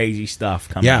some crazy stuff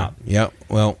coming out. Yeah.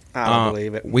 Well, I don't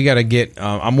believe it. We got to get.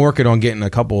 I'm working on getting a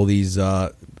couple of these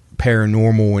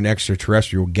paranormal and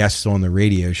extraterrestrial guests on the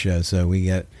radio show, so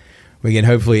we can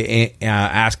hopefully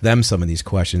ask them some of these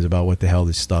questions about what the hell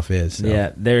this stuff is. So.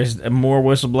 Yeah, there's more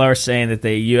whistleblowers saying that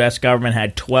the U.S. government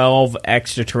had 12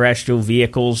 extraterrestrial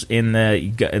vehicles in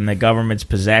the government's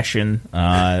possession.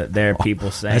 There are people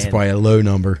saying that's probably a low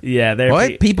number. Yeah,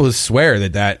 people swear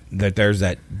that there's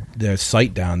that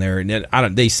site down there,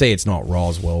 and they say it's not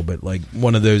Roswell, but like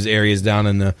one of those areas down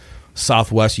in the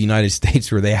southwest United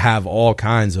States where they have all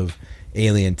kinds of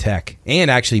alien tech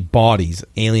and actually bodies,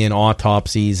 alien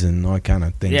autopsies, and all kind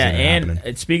of things. Yeah, that are and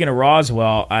happening. Speaking of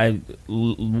Roswell, I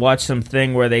watched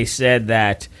something where they said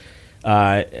that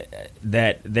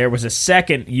that there was a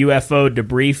second UFO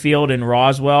debris field in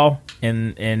Roswell,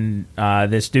 and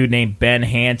this dude named Ben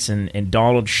Hansen and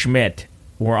Donald Schmidt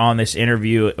were on this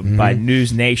interview by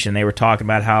News Nation. They were talking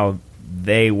about how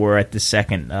they were at the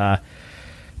second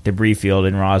debris field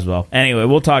in Roswell. Anyway,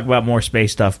 we'll talk about more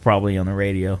space stuff probably on the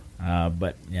radio.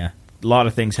 But yeah, a lot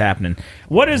of things happening.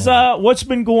 What's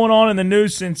been going on in the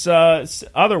news since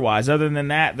other than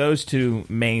that, those two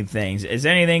main things? Is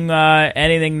anything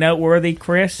noteworthy,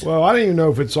 Chris? Well, I don't even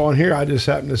know if it's on here. I just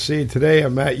happened to see it today.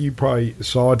 Matt, you probably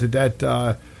saw it.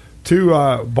 That two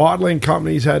bottling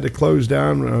companies had to close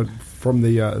down from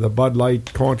the Bud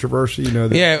Light controversy.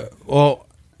 Yeah, well.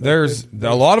 There's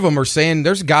a lot of them are saying.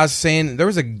 There's guys saying there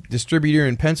was a distributor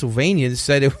in Pennsylvania that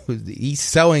said he's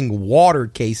selling water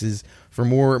cases for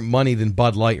more money than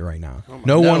Bud Light right now.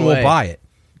 No one will buy it.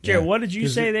 Jared, what did you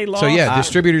say they lost? So yeah,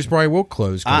 distributors probably will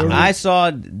close. I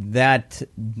saw that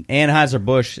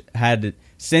Anheuser-Busch had,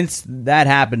 since that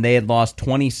happened, they had lost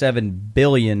 $27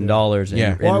 billion in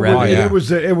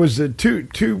revenue. It was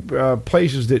two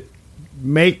places that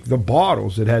make the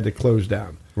bottles that had to close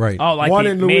down. Right. Oh, like one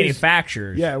the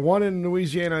manufacturers. Yeah, one in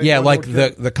Louisiana. Yeah, like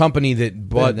the company that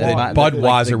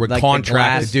Budweiser would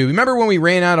contract to do. Remember when we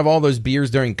ran out of all those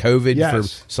beers during COVID for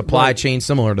supply chain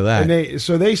similar to that?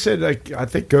 And they said, I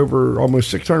think over almost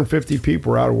 650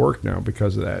 people are out of work now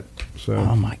because of that. So,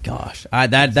 oh my gosh,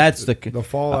 that's the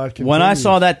fallout. When I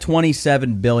saw that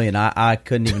 $27 billion, I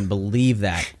couldn't even believe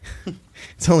that.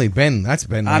 It's only been half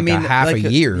a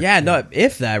year. Yeah, no,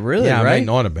 if that really, right? It might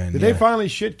not have been. Did they finally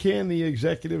shit can the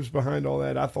executives behind all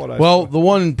that? The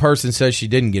one person says she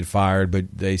didn't get fired, but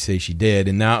they say she did.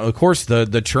 And now, of course, the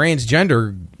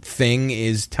transgender thing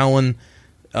is telling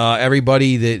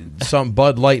everybody that some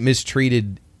Bud Light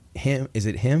mistreated him. Is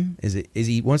it him? Is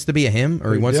he wants to be a him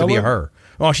or he wants to be a her?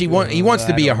 Well, he wants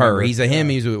to be a her. Remember. He's a him.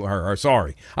 He's a her.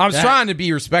 Sorry, I was trying to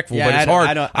be respectful, but it's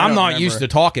hard. I'm not used to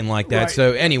talking like that. Right.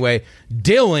 So anyway,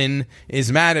 Dylan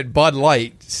is mad at Bud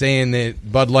Light, saying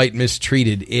that Bud Light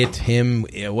mistreated him,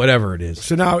 whatever it is.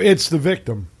 So now it's the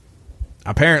victim.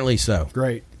 Apparently so.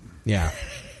 Great. Yeah.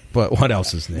 But what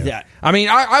else is new? Yeah. I mean,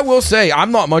 I will say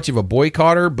I'm not much of a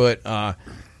boycotter, but and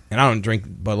I don't drink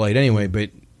Bud Light anyway, but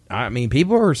I mean,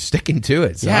 people are sticking to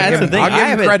it. So that's the thing. I'll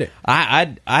give them credit.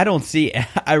 I don't see.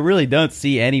 I really don't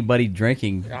see anybody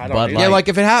drinking Bud Light. Yeah, like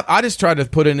if it happened, I just try to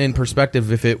put it in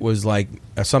perspective. If it was like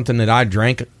something that I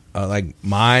drank, like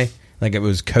it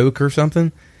was Coke or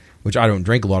something, which I don't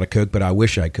drink a lot of Coke, but I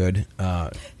wish I could.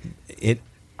 I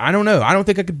don't know. I don't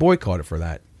think I could boycott it for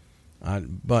that.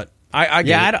 But I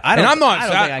get it. I don't think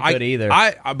I could either.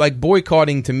 I like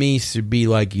boycotting to me should be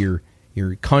like your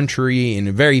country and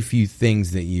very few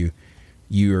things that you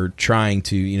are trying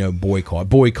to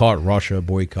boycott Russia,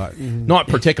 not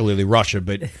particularly Russia,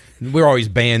 but we're always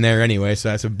banned there anyway, so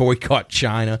that's a boycott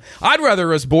China. I'd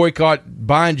rather us boycott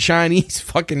buying Chinese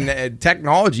fucking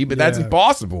technology, but that's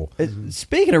impossible.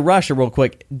 Speaking of Russia real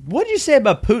quick, what did you say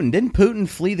about Putin? Didn't Putin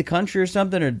flee the country or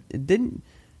something, or didn't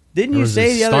you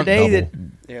say the other day that?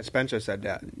 Yeah, Spencer said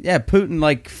that. Yeah, Putin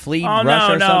fled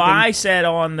Russia or something. No. I said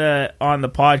on the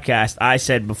podcast, I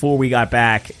said before we got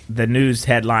back, the news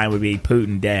headline would be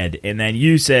Putin dead, and then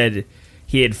you said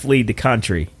he had fled the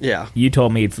country. Yeah, you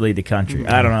told me he'd fled the country.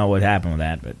 I don't know what happened with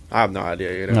that, but I have no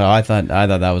idea either. No, I thought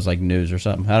that was like news or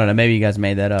something. I don't know. Maybe you guys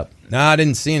made that up. No, I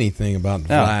didn't see anything about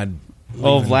Vlad.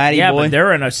 Oh, Vladdy yeah, boy. But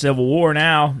they're in a civil war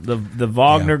now. The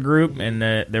Wagner group and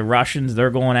the Russians,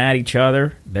 they're going at each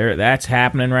other. That's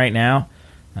happening right now.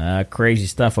 Crazy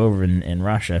stuff over in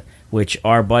Russia, which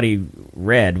our buddy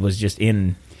Red was just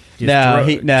in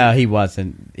he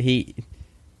wasn't. He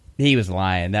was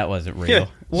lying. That wasn't real.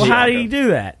 Well, how did he do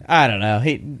that? I don't know.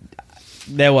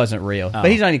 That wasn't real. Oh.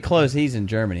 But he's not even close. He's in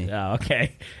Germany. Oh,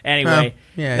 okay. Anyway,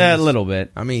 a little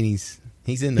bit. I mean, he's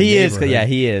in the. He is. Yeah,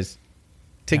 he is.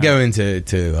 To go into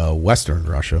Western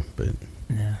Russia, but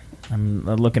yeah. I'm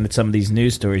looking at some of these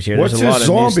news stories here. What's There's a lot his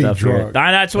of zombie news stuff drug? here.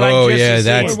 That's what I just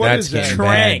that's What is getting that?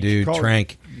 bad, dude.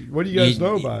 Trank. What do you guys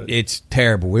know about it? It's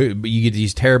terrible. You get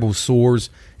these terrible sores,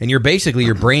 and your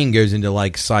brain goes into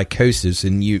like psychosis,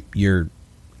 and you're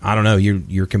I don't know,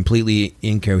 you're completely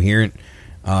incoherent.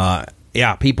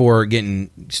 People are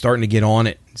starting to get on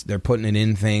it. They're putting it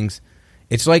in things.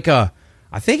 It's like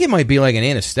I think it might be like an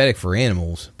anesthetic for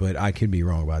animals, but I could be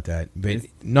wrong about that. But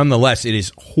nonetheless, it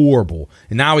is horrible.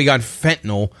 And now we got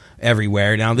fentanyl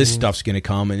everywhere. Now this stuff's going to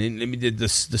come, and the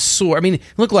sore. I mean, it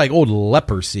looked like old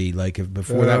leprosy. Like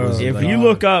before that was. If you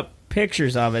look up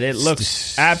pictures of it, it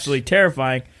looks absolutely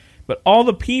terrifying. But all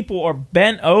the people are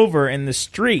bent over in the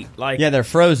street, like they're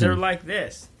frozen. They're like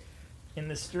this in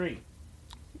the street.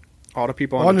 All the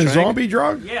people on the train? zombie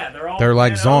drug? Yeah, they're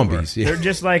like zombies. Yeah. They're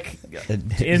just like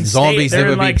zombies that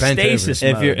would be bent stasis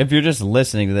over. mode. If you're just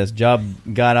listening to this, Jubb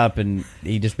got up and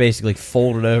he just basically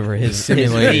folded over his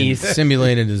knees.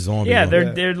 Simulated a zombie. Yeah,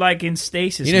 they're like in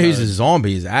stasis. You know mode. who's a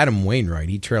zombie is Adam Wainwright.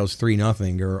 He trails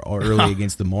 3-0 early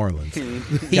against the Marlins.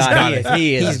 He's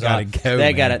got to go.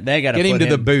 They got to get him to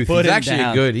the booth. He's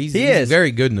actually good. He's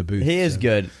very good in the booth. He is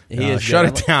good. He is shut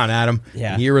good. it down, Adam.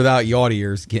 Yeah. Year without yacht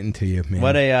ears getting to you, man.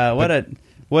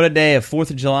 What a day of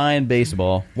 4th of July in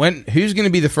baseball. Who's going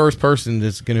to be the first person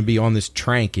that's going to be on this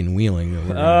trank in Wheeling?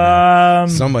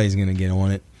 Somebody's going to get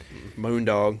on it.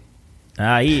 Moondog.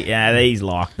 He's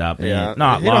locked up. Yeah,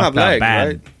 not he locked don't have up legs, bad.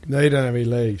 right? No, he doesn't have any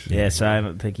legs. Yeah, so I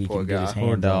don't think he can get his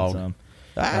hands on some.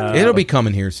 It'll be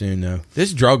coming here soon, though.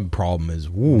 This drug problem is,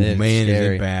 is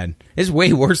it bad. It's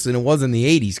way worse than it was in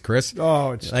the 80s, Chris.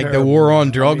 Oh, it's like terrible. the war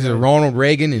on drugs of Ronald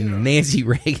Reagan and Nancy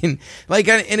Reagan.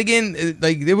 And again,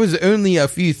 like there was only a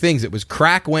few things. It was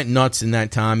crack went nuts in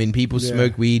that time, and people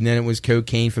smoked weed, and then it was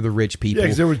cocaine for the rich people. Yeah,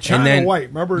 because it was China White.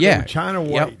 Remember? Yeah, China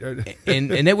White. Yep.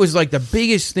 and it was like the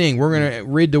biggest thing. We're going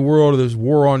to rid the world of this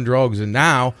war on drugs. And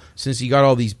now, since you got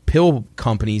all these pill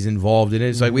companies involved in it,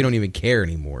 it's like we don't even care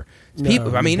anymore.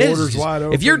 People, I mean,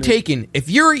 if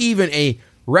you're even a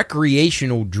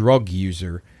recreational drug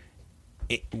user,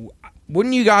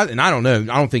 wouldn't you guys? And I don't know.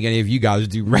 I don't think any of you guys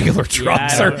do regular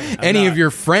drugs or any of your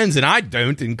friends, and I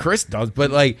don't, and Chris does.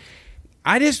 But like,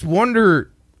 I just wonder,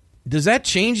 does that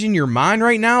change in your mind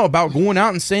right now about going out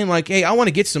and saying like, "Hey, I want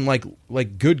to get some like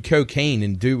good cocaine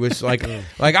and do this like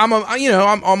I'm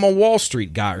a Wall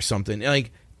Street guy or something."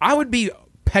 Like I would be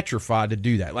petrified to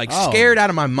do that, scared out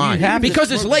of my mind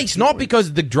because it's laced, not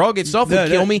because the drug itself would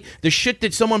kill me. The shit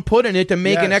that someone put in it to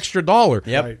make an extra dollar,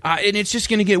 and it's just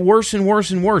going to get worse and worse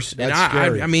and worse. That's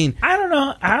and I mean, I don't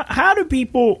know how do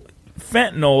people.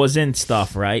 Fentanyl is in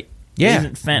stuff, right? Yeah,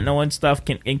 isn't fentanyl and stuff?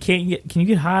 Can you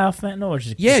get high off fentanyl? Or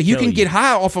just you can get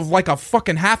high off of like a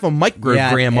fucking half a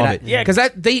microgram of it. Yeah, because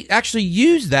they actually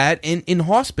use that in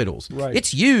hospitals. Right.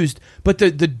 It's used, but the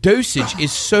dosage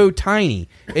is so tiny,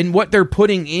 and what they're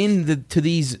putting to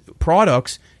these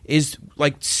products is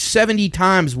like 70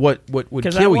 times what would kill you.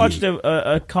 Because I watched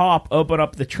a cop open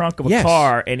up the trunk of a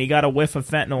car, and he got a whiff of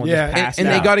fentanyl and just passed out.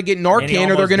 And they got to get Narcan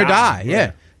or they're going to die. Right.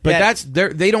 Yeah. But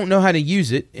they don't know how to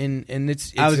use it, and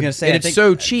it's I was going to say it's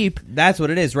so cheap. That's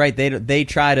what it is, right? They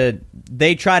try to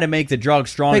make the drug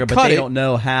stronger, but they don't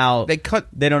know how. They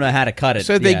don't know how to cut it.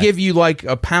 So they give you like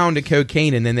a pound of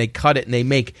cocaine, and then they cut it, and they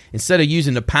make, instead of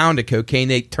using a pound of cocaine,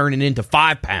 they turn it into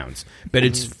 5 pounds. But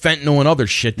it's fentanyl and other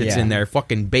shit that's in there,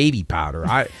 fucking baby powder.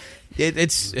 I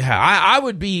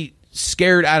would be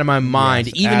scared out of my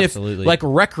mind, even absolutely. If like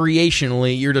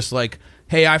recreationally, you're just like,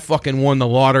 hey, I fucking won the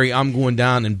lottery. I'm going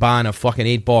down and buying a fucking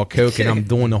 8-ball Coke, and I'm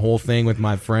doing the whole thing with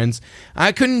my friends.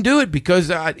 I couldn't do it because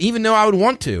even though I would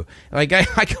want to, like I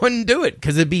couldn't do it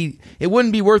because it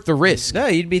wouldn't be worth the risk. No,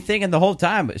 you'd be thinking the whole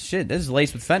time, but shit, this is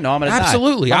laced with fentanyl. I'm gonna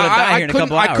absolutely. die. I'm gonna die here in a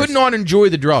couple hours. I could not enjoy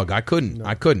the drug. I couldn't.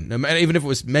 Even if it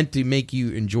was meant to make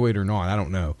you enjoy it or not. I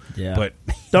don't know. Yeah. But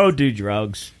don't do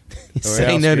drugs.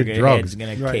 Say no to drugs.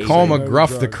 Call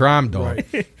McGruff the crime dog.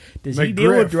 Right. Does he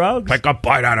deal with drugs? Pick a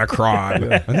bite out of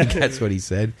crime. I think that's what he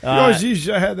said. He always used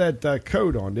to have that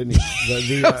coat on, didn't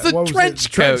he? That was a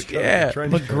trench coat. Yeah.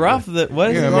 McGruff what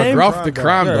is his name? McGruff the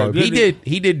crime dog.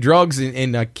 He did drugs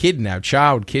and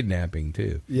child kidnapping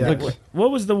too. Yeah.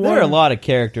 What was the one? There are a lot of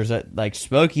characters that, like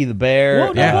Smokey the Bear.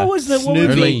 What was the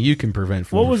Only you can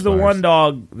prevent. What was the one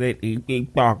dog that he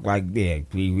barked like this?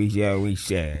 We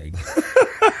said.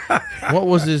 What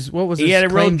was his? He had a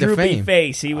real droopy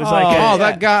face. He was like,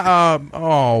 that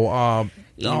guy.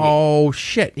 Oh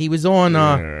shit! He was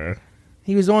on.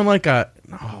 He was on like a.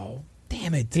 Oh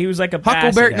damn it! He was like a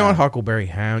Huckleberry, not Huckleberry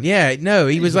Hound. Yeah, no,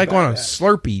 he was like on a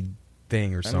Slurpee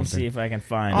thing or something. Let me see if I can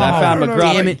find. I found McGraw.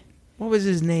 Damn it! What was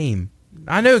his name?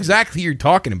 I know exactly who you're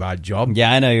talking about, Job.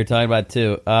 Yeah, I know you're talking about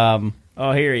too.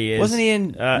 Oh, here he is. Wasn't he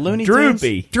in Looney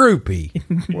Droopy? Tunes? Droopy.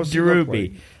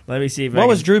 Droopy. Let me see if what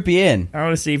was Droopy in? I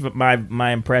want to see if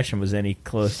my impression was any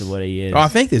close to what he is. Oh, I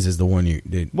think this is the one you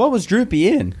did. What was Droopy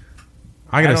in?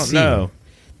 I don't know.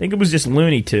 I think it was just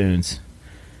Looney Tunes.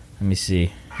 Let me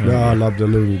see. No, I love the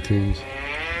Looney Tunes.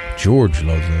 George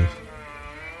loves those.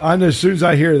 I know. As soon as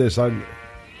I hear this, I'm.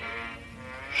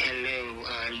 Hello,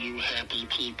 are you happy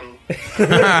people?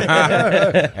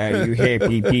 Are you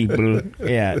happy people?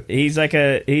 Yeah, he's like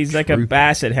a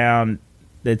basset hound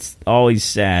that's always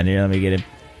sad. Here, let me get it.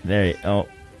 There. Oh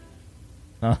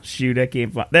shoot! I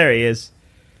can't find. There he is.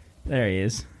 There he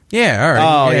is. Yeah. All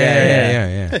right. Oh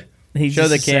yeah. He's Show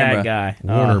just the a camera. sad guy.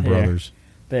 Warner Brothers.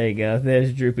 There you go.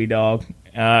 There's Droopy Dog.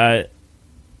 How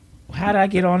did I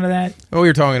get onto that? Oh,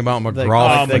 you're talking about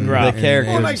McGraw. The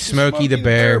character. and Smokey the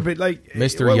Bear, but like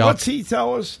Mr. Yuck. Yuck. What's he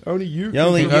tell us? Only you.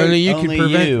 Only you can Only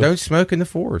prevent. you. Don't smoke in the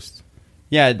forest.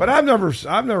 Yeah, But I've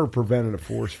never prevented a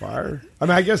forest fire. I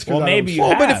mean, I guess. Well, maybe you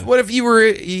Well, but have. what if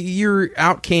you're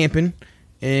out camping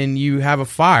and you have a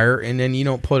fire and then you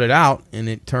don't put it out and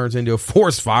it turns into a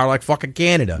forest fire like fucking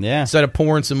Canada? Yeah. Instead of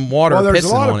pouring some water, Well, there's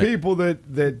pissing a lot on of it. people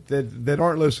that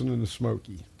aren't listening to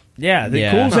Smokey. Yeah,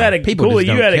 Yeah. Cool's had a People Cool. just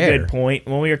You don't had a care. good point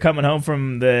when we were coming home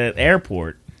from the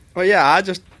airport. Well, yeah,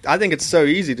 I think it's so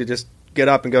easy to just get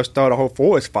up and go start a whole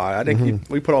forest fire. I think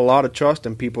we put a lot of trust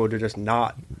in people to just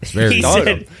not. It's very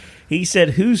He said,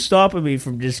 "Who's stopping me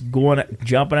from just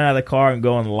jumping out of the car and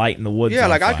going lighting the woods?" Yeah, on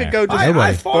like I fire? could go just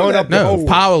I thought burn that up the No, whole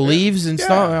pile of leaves and Yeah.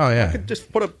 stuff. Oh I yeah. could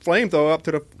just put a flamethrower up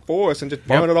to the forest and just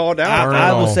burn Yep. it all down. Burn it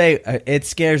I will all. say it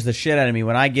scares the shit out of me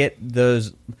when I get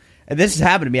those. And this has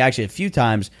happened to me actually a few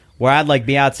times where I'd like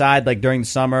be outside like during the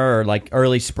summer or like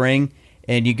early spring,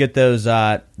 and you get those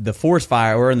the forest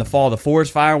fire or in the fall the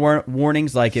forest fire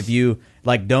warnings like if you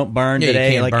like don't burn Yeah, you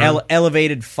today can't like burn.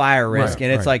 elevated fire risk, Right,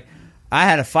 and it's right. like I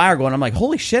had a fire going. I'm like,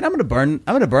 holy shit! I'm gonna burn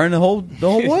the whole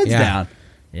woods Yeah. down.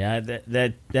 Yeah,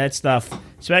 that stuff,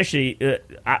 especially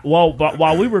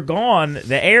while we were gone,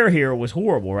 the air here was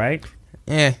horrible, right?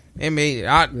 Yeah, I mean,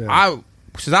 I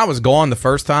since I was gone the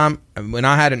first time when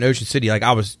I had it in Ocean City, like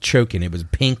I was choking. It was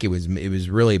pink. It was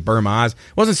really burned my eyes.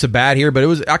 It wasn't so bad here, but it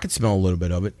was. I could smell a little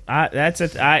bit of it.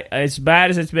 As bad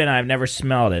as it's been, I've never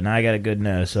smelled it, and I got a good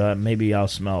nose, so maybe I'll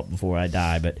smell it before I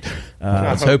die. But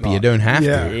Let's hope you don't have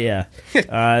Yeah. to. yeah,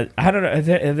 I don't know.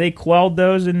 Have they quelled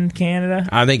those in Canada?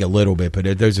 I think a little bit,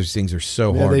 but those things are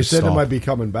so Yeah, hard they to said stop. it might be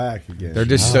coming back again. They're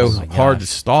just so hard to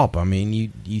stop. I mean, you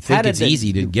How think did it's they-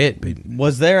 easy to get, but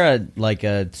Was there a they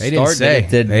didn't start? say.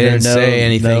 Did They didn't no- say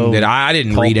anything no that I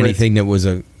didn't read culprits? anything that was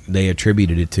they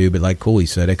attributed it to. But like Cooley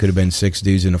said, it could have been 6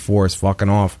 dudes in a forest fucking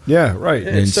off. Yeah, right. Yeah.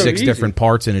 in It's so 6 easy. different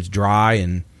parts, and it's dry,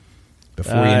 and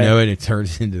before you know it, it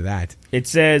turns into that. It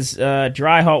says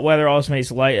dry, hot weather also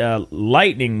makes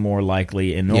lightning more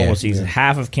likely in normal Yeah. season.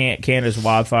 Half of Canada's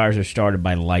wildfires are started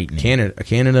by lightning.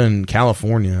 Canada and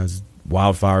California has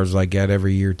wildfires like that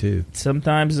every year too.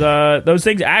 Sometimes those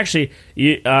things actually,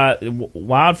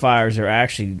 wildfires are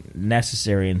actually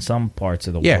necessary in some parts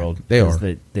of the Yeah, world. they 'cause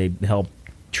are. They help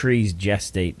trees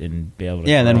gestate and be able to.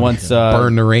 Yeah, and then grow. once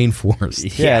Burn the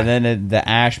rainforest. yeah, then the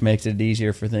ash makes it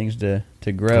easier for things to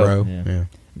grow. Yeah.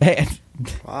 Yeah.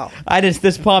 Wow.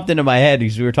 This popped into my head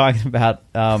because we were talking about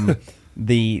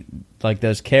the like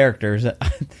those characters.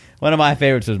 One of my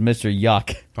favorites was Mr.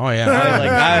 Yuck. Oh yeah.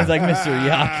 I was like Mr. Yuck.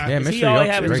 Yeah, Does Mr. he always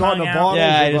Yuck's have great. his on tongue the out? bottom.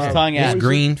 Yeah, his tongue out. His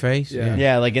green face. Yeah.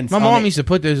 Yeah, like in My mom used to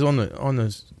put those on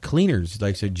the cleaners,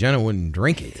 like so Jenna wouldn't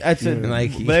drink it. That's it. And,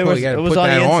 like, But it was, gotta it was put on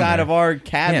that the on inside there. of our Yeah,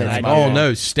 cabinet. like, I oh do.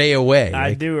 no, stay away. I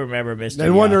Like, do remember Mr.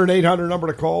 Then Yuck. wonder an 800 number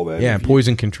to call. Then yeah,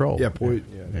 poison control. Yeah,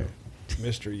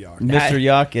 Mr. Yuck. Mr.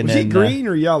 Yuck, and Was he then green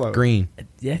or yellow? Green.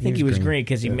 Yeah, I think he was green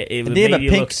because it did he have made a you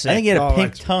pink? look sick. I think he had a Oh,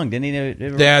 pink that's- tongue, didn't he?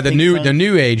 Yeah, the Pink new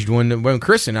tongue? age when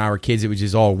Chris and I were kids, it was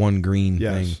just all one green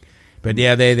Yes. thing. But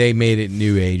yeah, they made it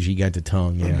new age. He got the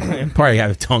tongue. Yeah, probably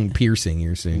have a tongue piercing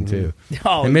here soon too.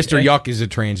 Oh, And Mr. okay. Yuck is a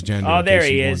transgender. Oh, in there case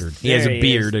he you is. wondered. He has There a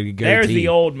beard. is. A There's goatee. the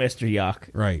old Mr. Yuck.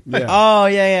 Right. Yeah. Oh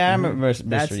yeah, I remember Mr.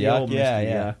 That's the Yuck. old Yeah, Mr.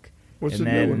 yeah. Yuck. What's And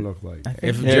the then- new one look like?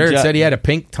 If Yeah, Jared Ju- said he had a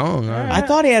pink tongue, I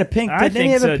thought he had a pink. I Didn't he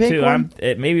think have so a pink too. one?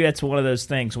 Maybe that's one of those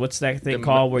things. What's that thing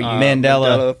called where you?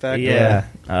 Mandela effect. yeah.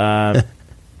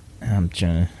 I'm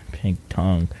trying to pink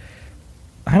tongue.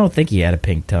 I don't think he had a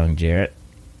pink tongue, Jarrett.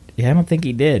 Yeah, I don't think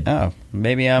he did. Oh,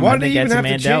 maybe I'm. Why I did think he even that's have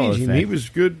a to Mandela change him? effect. He was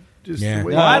good. Just Yeah. the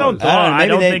way Well, he I don't. was. I maybe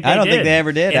don't they- think. I don't they think did. they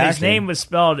ever did, And his actually. name was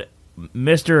spelled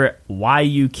Mr.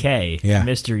 YUK. Yeah.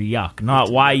 Mr. Yuck, not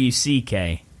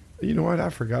YUCK. You know what? I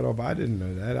forgot all about. I didn't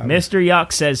know that. Mr.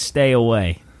 Yuck says stay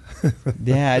away.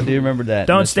 Yeah, I do remember that.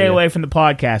 Don't stay away from the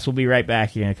podcast. We'll be right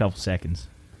back here in a couple seconds.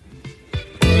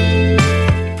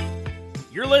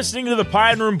 You're listening to the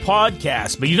Pine Room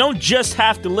Podcast, but you don't just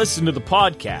have to listen to the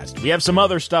podcast. We have some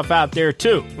other stuff out there,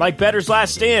 too, like Bettor's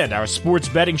Last Stand, our sports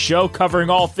betting show covering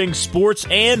all things sports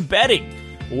and betting.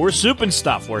 Or Soup and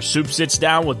Stuff, where Soup sits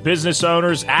down with business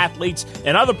owners, athletes,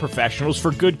 and other professionals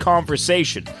for good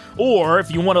conversation. Or,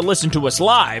 if you want to listen to us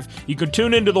live, you can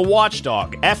tune into The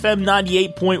Watchdog, FM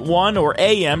 98.1 or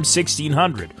AM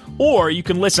 1600. Or you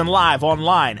can listen live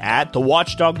online at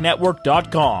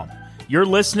thewatchdognetwork.com. You're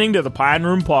listening to the Pine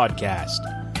Room Podcast.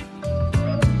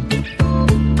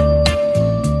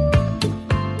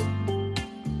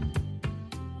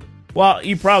 Well,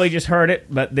 you probably just heard it,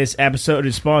 but this episode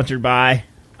is sponsored by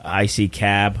IC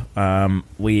Cab.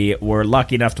 We were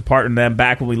lucky enough to partner with them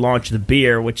back when we launched the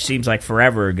beer, which seems like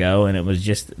forever ago, and it was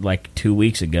just like 2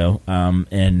 weeks ago.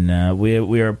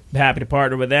 We are happy to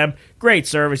partner with them. Great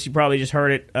service. You probably just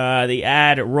heard it. The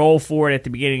ad roll for it at the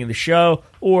beginning of the show,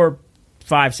 or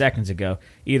 5 seconds ago.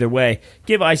 Either way,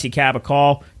 give IC Cab a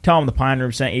call. Tell them the Pine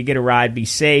Room sent you. Get a ride. Be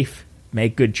safe.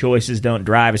 Make good choices. Don't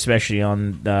drive, especially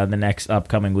on the next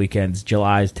upcoming weekends.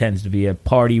 July tends to be a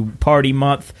party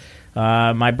month.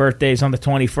 My birthday's on the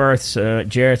 21st.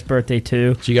 Jarrett's birthday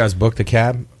too. Did you guys book the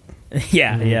cab?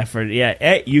 Yeah.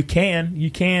 Hey, you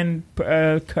can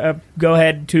go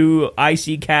ahead to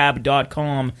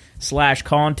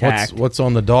iccab.com/contact. What's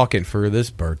on the docket for this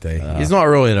birthday? It's not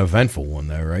really an eventful one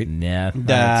though, right? Yeah,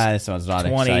 this one's not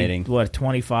 20, exciting. What,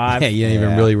 25? Yeah, you didn't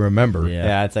even really remember.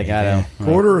 Yeah, it's like I don't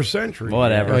quarter of a century.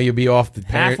 Whatever. Well, you'll be off the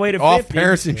halfway to 50. off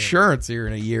parents' insurance here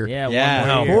in a year.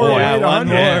 Yeah, one more.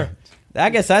 more. I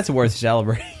guess that's worth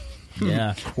celebrating.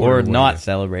 Yeah, or not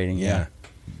celebrating. Yeah.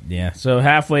 Yeah, so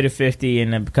halfway to 50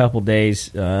 in a couple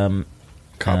days. What?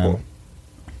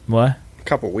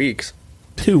 Couple weeks.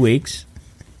 2 weeks.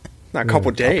 Not a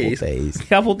couple days.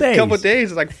 Couple days. Couple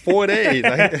days is like 4 days.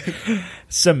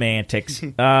 Semantics.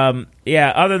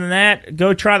 Other than that,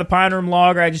 go try the Pine Room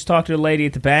Lager. I just talked to a lady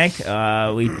at the bank.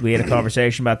 We had a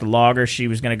conversation about the lager. She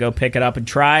was going to go pick it up and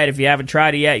try it. If you haven't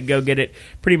tried it yet, you can go get it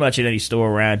pretty much at any store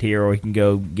around here, or you can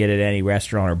go get it at any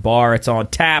restaurant or bar. It's on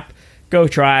tap. Go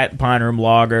try it, Pine Room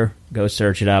Lager. Go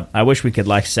search it up. I wish we could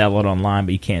sell it online,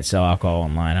 but you can't sell alcohol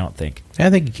online, I don't think. I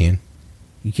think you can.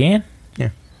 You can?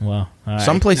 Yeah. Well, all right.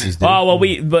 Some places do. Oh,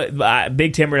 well, but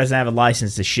Big Timber doesn't have a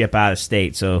license to ship out of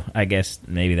state, so I guess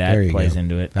maybe that plays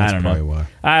into it. That's I don't probably know. Why.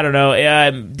 I don't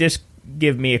know. Just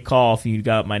give me a call if you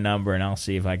got my number, and I'll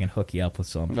see if I can hook you up with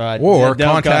something. Or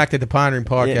contact at the Pine Room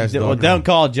Podcast. Well, don't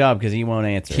call Job because he won't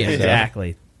answer. Yeah,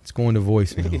 exactly. It's going to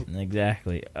voicemail.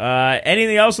 Exactly.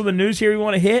 Anything else on the news here we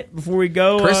want to hit before we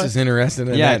go? Chris is interested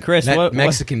in that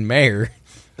Mexican mayor.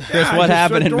 Chris, what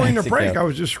happened during Mexico? the break? I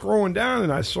was just scrolling down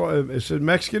and I saw it said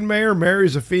Mexican mayor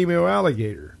marries a female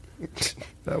alligator.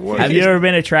 Have you ever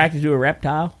been attracted to a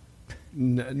reptile?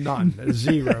 None,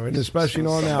 zero, and especially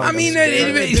not now. I mean,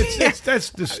 that's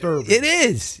disturbing. It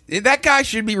is. That guy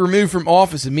should be removed from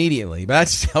office immediately. But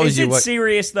that tells you what. Is it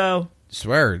serious though?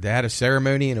 Swear, they had a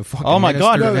ceremony and a fucking. Oh my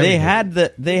god! No, they had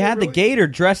the gator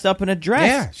dressed up in a dress.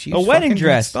 Yeah, she was a wedding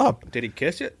dress. Up. Did he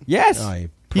kiss it? Yes,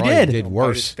 he did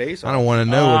worse. I don't want to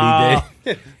know what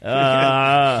he did.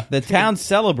 The town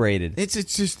celebrated. It's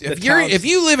just if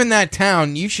you live in that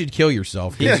town, you should kill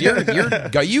yourself.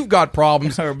 You've got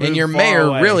problems, and your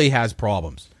mayor really has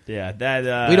problems. Yeah,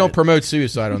 that we don't promote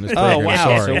suicide on this program. Oh wow!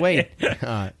 Sorry. So wait.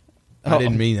 I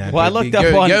didn't mean that. Well, I looked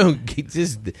up on...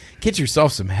 just get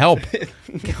yourself some help.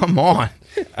 Come on.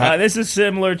 This is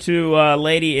similar to a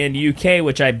lady in UK,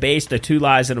 which I based a Two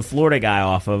Lies in a Florida guy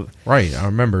off of. Right, I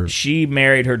remember. She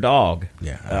married her dog.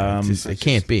 Yeah, it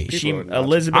can't be.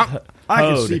 Elizabeth. I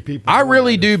can see people. I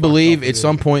really do believe at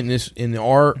some point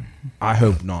I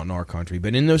hope not in our country,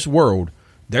 but in this world,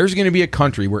 there's going to be a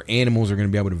country where animals are going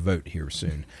to be able to vote here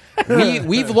soon.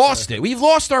 We've lost it. We've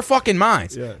lost our fucking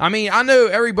minds. Yeah. I mean, I know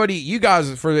everybody, you guys,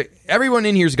 everyone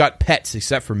in here's got pets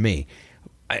except for me.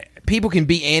 People can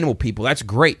be animal people. That's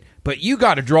great. But you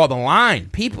got to draw the line.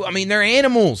 People, I mean, they're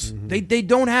animals. Mm-hmm. They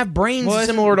don't have brains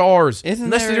similar to ours.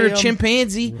 Unless they're a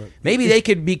chimpanzee. Right. Maybe they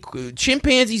could be,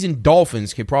 chimpanzees and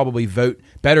dolphins could probably vote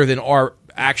better than our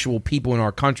actual people in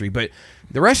our country. But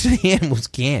The rest of the animals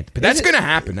can't. But that's going to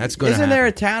happen. That's going to happen. Isn't there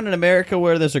a town in America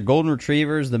where there's a golden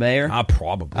retriever as the mayor?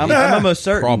 Probably. I'm almost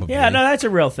certain. Probably. Yeah, no, that's a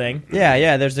real thing.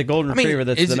 Yeah, there's a golden retriever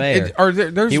that's the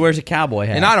mayor. He wears a cowboy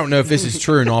hat. And I don't know if this is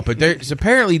true or not, but there's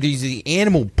apparently these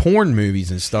animal porn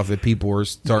movies and stuff that people are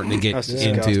starting to get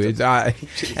into.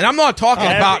 And I'm not talking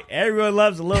about... Everyone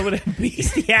loves a little bit of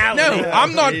bestiality. No,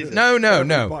 I'm not...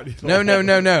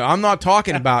 No. I'm not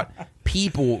talking about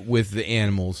people with the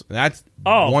animals. That's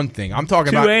one thing. I'm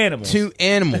talking about two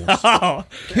animals.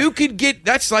 Who could get...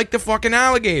 That's like the fucking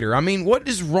alligator. I mean, what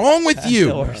is wrong with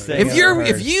you?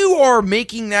 If you are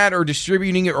making that or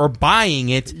distributing it or buying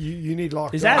it... You need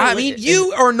lockdown. I mean,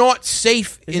 you are not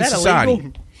safe in society.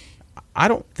 Illegal? I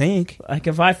don't think. Like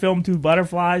if I film 2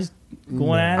 butterflies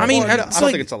going at it? I mean, I don't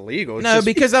think it's illegal. It's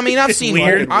because I mean, I've seen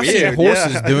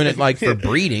horses doing it like for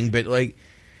breeding, but like...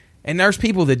 And there's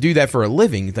people that do that for a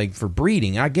living, like for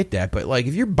breeding. I get that, but like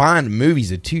if you're buying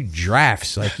movies of 2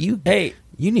 giraffes, like you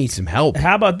need some help.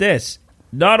 How about this?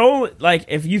 Not only like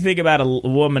if you think about a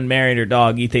woman marrying her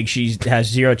dog, you think she has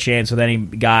 0 chance with any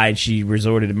guy, and she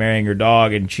resorted to marrying her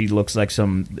dog, and she looks like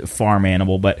some farm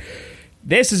animal. But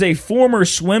this is a former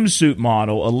swimsuit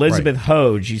model, Elizabeth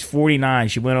Hogue. She's 49.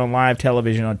 She went on live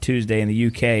television on Tuesday in the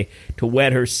UK to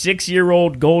wed her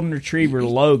 6-year-old golden retriever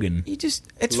Logan. It's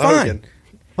fine.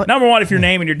 Number one, if you're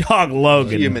naming your dog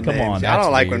Logan, human come names. on. I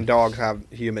don't like weird. when dogs have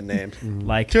human names.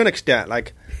 Like to an extent,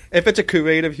 like if it's a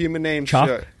creative human name, Chuck?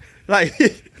 sure. Like,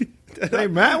 hey,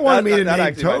 Matt wanted me to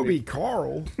name Toby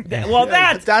Carl. Well,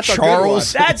 that's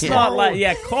Charles. That's not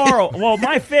like Carl. Well,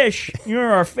 my fish.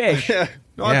 You're our fish.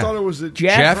 No, I thought it was a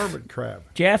Jeff hermit crab.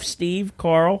 Jeff, Steve,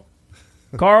 Carl.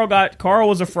 Carl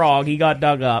was a frog. He got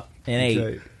dug up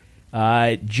and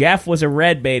ate. Jeff was a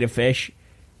red betta fish.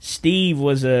 Steve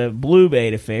was a blue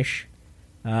betta fish.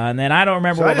 And then I don't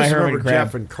remember what my hermit crab.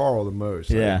 Jeff and Carl the most.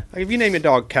 Yeah. Like if you name your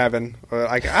dog Kevin or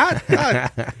like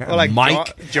or like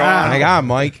Mike, John,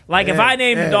 Mike. Like if I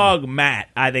named a dog Matt,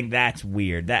 I think that's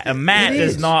weird. That a Matt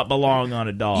does not belong on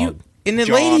a dog. And the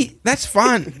lady, that's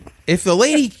fine. If the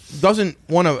lady doesn't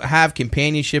want to have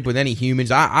companionship with any humans,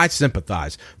 I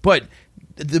sympathize. But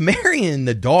the marrying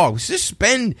the dogs, just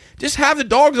have the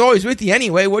dogs always with you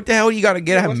anyway. What the hell you got to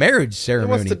get a marriage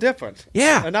ceremony? What's the difference?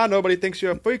 Yeah. And now nobody thinks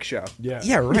you're a freak show.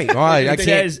 Yeah, right. Well, I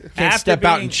can't step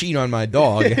out and cheat on my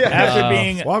dog. After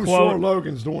being, I'm sure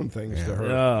Logan's doing things to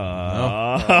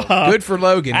her. Good for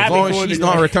Logan, as long as she's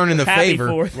not returning the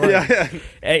favor.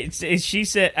 She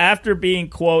said after being,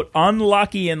 quote,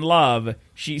 unlucky in love,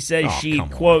 she says she'd,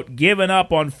 quote, given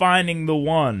up on finding the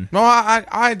one. No, I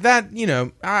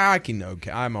can,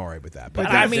 okay, I'm all right with that. But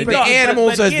I mean, the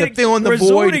animals as the filling the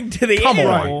void. To the come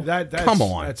animal. on, come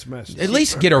on. That's messed up. At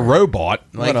least get a robot,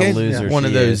 like what a loser one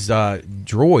of those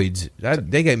droids.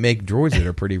 They can make droids that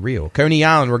are pretty real. Coney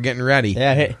Island, we're getting ready.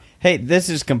 Yeah. Hey, this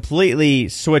is completely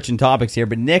switching topics here,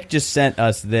 but Nick just sent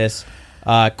us this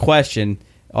question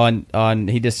on.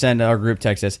 He just sent our group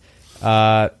text us.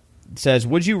 Says,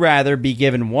 would you rather be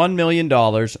given $1 million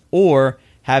or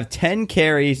have 10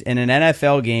 carries in an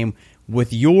NFL game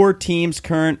with your team's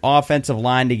current offensive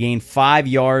line to gain 5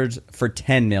 yards for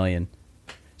 $10 million?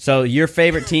 So your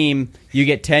favorite team, you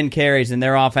get 10 carries and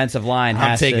their offensive line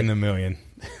has to... I'm taking the million.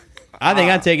 I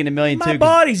think I'm taking $1 million too. My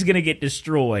body's going to get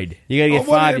destroyed. You got to get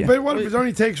 5. But what if it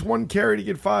only takes 1 carry to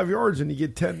get 5 yards and you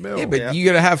get 10 mil? Yeah, but you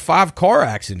got to have 5 car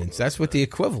accidents. That's what the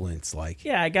equivalent's like.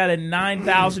 Yeah, I got a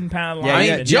 9,000-pound line.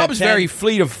 Yeah, I mean, Jubb's very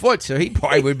fleet of foot, so he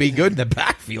probably would be good in the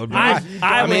backfield. But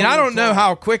I don't know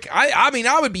how quick.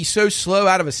 I would be so slow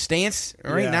out of a stance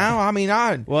now. I mean,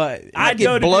 I'd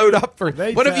get blowed up for.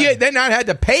 But if then I had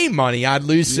to pay money, I'd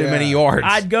lose so many yards.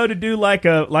 I'd go to do like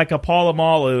a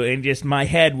Palomalu, and just my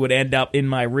head would end up in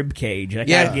my rib cage. I'd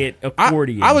get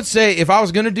accordion. I would say if I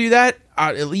was going to do that,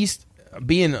 at least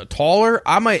being taller,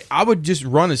 I would just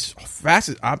run as fast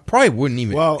as I probably wouldn't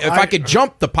even. Well, if I could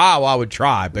jump the pile, I would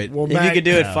try. But if you could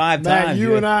do it 5 times,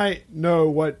 you and I know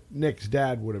what Nick's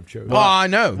dad would have chosen. Well, I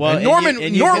know. Well,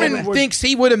 Norman thinks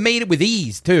he would have made it with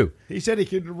ease too. He said he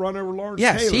could run over Lawrence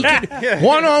Taylor. Yes, he could.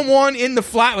 One-on-one in the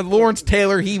flat with Lawrence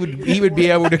Taylor, he would be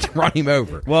able to run him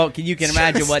over. Well, you can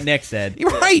imagine what Nick said. You're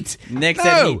right.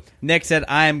 Nick said,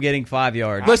 I am getting 5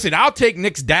 yards. Listen, I'll take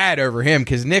Nick's dad over him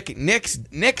because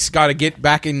Nick's got to get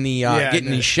back in the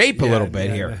getting in shape a little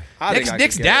bit here.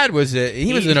 Nick's dad was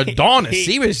an Adonis.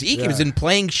 He was in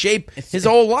playing shape his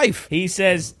whole life. He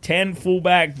says 10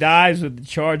 fullback dives with the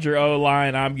Charger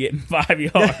O-line. I'm getting 5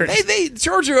 yards.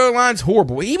 Charger O-line's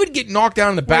horrible. He would get knocked down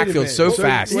in the backfield so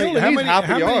fast. Wait, how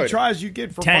many tries you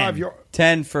get for 5 yards?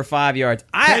 10 for 5 yards.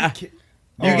 You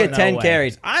get 10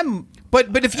 carries. I'm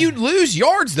But if you lose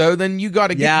yards though, then you got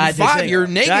to get 5. You're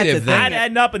negative. I'd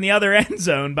end up in the other end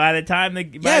zone by the time I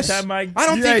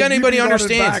don't think anybody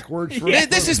understands.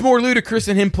 This is more ludicrous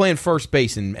than him playing first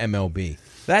base in MLB.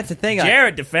 That's the thing.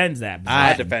 Jarrett defends that.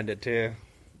 I defend it too.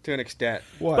 To an extent.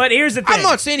 What? But here's the thing. I'm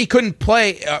not saying he couldn't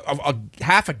play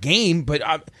half a game,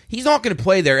 but he's not going to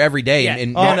play there every day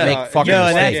and make fucking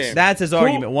mistakes. That's his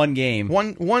argument. One game.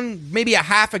 One, maybe a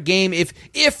half a game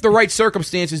if the right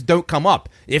circumstances don't come up.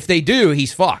 If they do,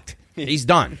 he's fucked. He's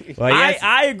done. Well,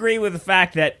 I agree with the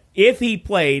fact that if he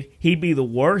played, he'd be the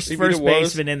worst first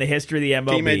baseman in the history of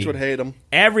the MLB. Teammates would hate him.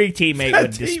 Every teammate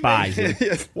would despise him.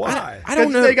 Why? I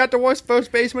don't know. They got the worst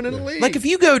first baseman in the league. Like if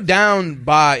you go down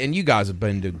by, and you guys have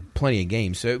been to plenty of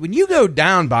games, so when you go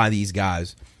down by these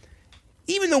guys,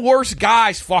 even the worst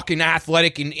guys fucking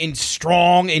athletic and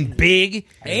strong and big.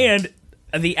 And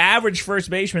the average first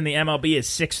baseman in the MLB is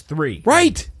 6'3".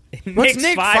 Right. What's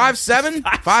Nick? 5'7",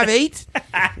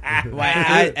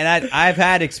 5'8"? I've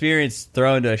had experience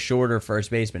throwing to a shorter first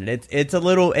baseman. It's a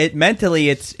little mentally.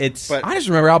 It's. But I just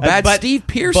remember how bad Steve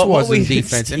Pierce was in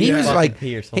defense, and he was like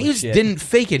Pierce, he just didn't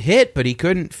fake it hit, but he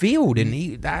couldn't field,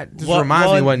 and that just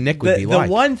reminds me of what Nick would be like.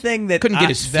 The one thing that couldn't get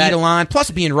his feet aligned.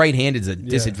 Plus, being right-handed is a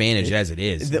disadvantage as it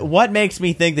is. What makes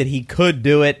me think that he could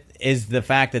do it is the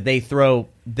fact that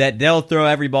they'll throw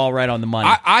every ball right on the money.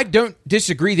 I don't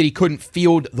disagree that he couldn't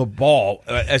field the ball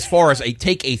as far as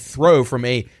take a throw from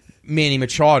a Manny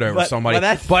Machado or somebody.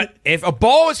 But if a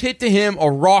ball is hit to him, a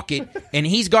rocket, and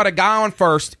he's got a guy on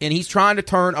first, and he's trying to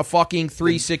turn a fucking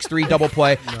 3-6-3 double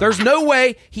play, there's no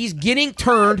way he's getting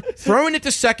turned, throwing it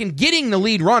to second, getting the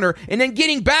lead runner, and then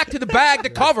getting back to the bag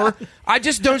to cover. I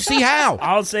just don't see how.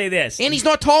 I'll say this. And he's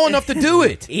not tall enough to do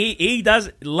it. He does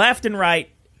left and right.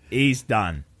 He's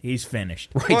done. He's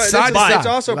finished. Right, well, it's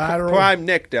also prime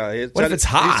Nick, though. What if it's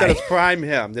high? He said it's prime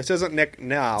him. This isn't Nick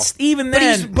now. Even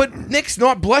then. But Nick's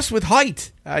not blessed with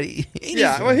height. He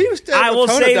was still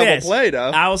a double play,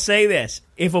 though. I will say this.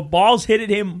 If a ball's hit at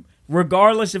him,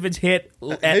 regardless if it's hit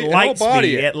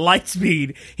at light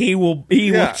speed, he will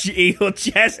chest it up.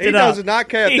 He does not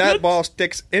care if that ball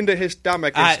sticks into his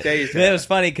stomach and stays there. It was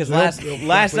funny because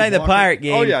last night the Pirate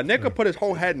game. Oh yeah, Nick will put his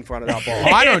whole head in front of that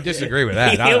ball. I don't disagree with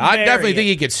that. I definitely think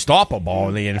he could stop a ball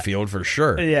in the infield for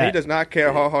sure. Yeah. He does not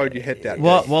care how hard you hit that.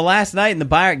 Well, last night in the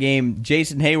Pirate game,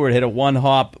 Jason Hayward hit a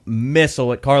one-hop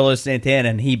missile at Carlos Santana,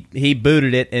 and he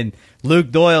booted it, and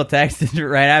Luke Doyle texted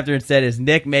right after and said, "Is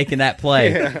Nick making that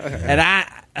play?" And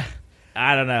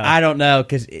I don't know. I don't know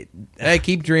because hey,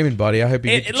 keep dreaming, buddy. I hope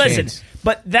you get the chance.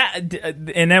 But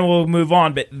and then we'll move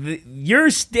on. But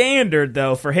your standard,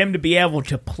 though, for him to be able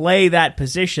to play that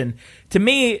position, to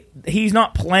me, he's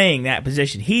not playing that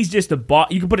position. He's just a ball.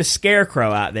 You could put a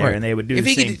scarecrow out there, and they would do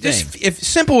the same thing. If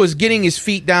simple as getting his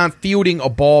feet down, fielding a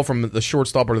ball from the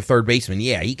shortstop or the third baseman,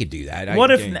 yeah, he could do that.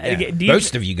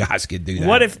 Most of you guys could do that.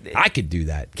 What if I could do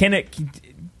that? Can it?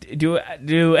 Do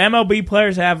MLB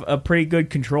players have a pretty good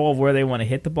control of where they want to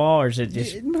hit the ball, or is it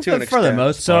just for the most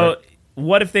part? So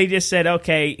what if they just said,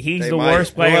 "Okay, he's the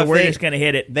worst player. We're just going to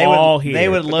hit it all here." They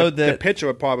would load the pitcher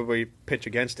would probably pitch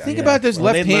against that. Think about those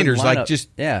left-handers, trying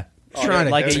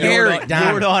to tear it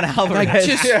down. Jordan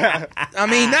Alvarez. I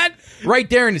mean, that right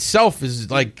there in itself is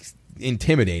like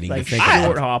intimidating. Like to think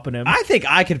short hopping him. I think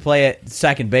I could play at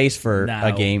second base for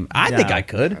a game. I think I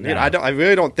could. I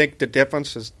really don't think the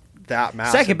difference is that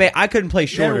massive. Second base, I couldn't play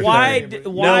shorter. Then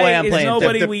why is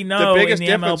nobody we know in the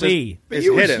MLB? But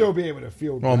you would still be able to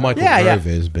field. Well, Michael Grove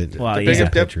is, but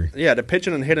the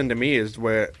pitching and hitting to me is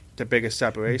where the biggest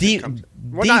separation comes.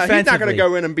 He's not going to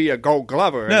go in and be a Gold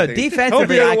Glover. No,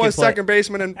 defensively, he'll be the worst second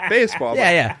baseman in baseball.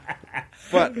 Yeah.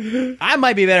 But I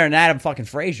might be better than Adam fucking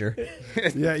Frazier.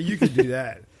 Yeah, you could do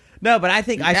that. No, but I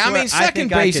think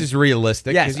second base is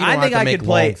realistic. Yes, I think I could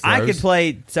play. I could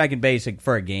play second base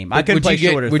for a game. I could play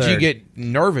shorter. Would you get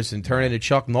nervous and turn into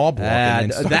Chuck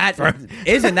Knobloch?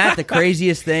 Isn't that the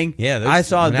craziest thing? Yeah, I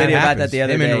saw a video about that the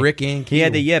other day. Him and Rick Ankiel. He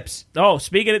had the yips. Oh,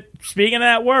 speaking of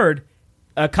that word,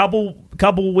 a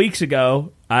couple weeks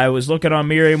ago, I was looking on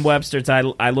Merriam-Webster's.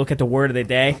 I look at the word of the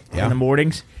day in the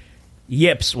mornings.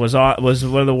 Yips was one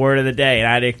of the word of the day, and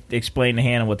I had to explain to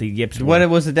Hannah what the yips were. What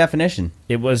was the definition?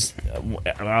 It was,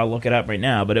 I'll look it up right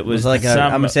now, but it was like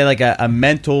I'm going to say like a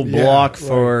mental block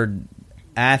for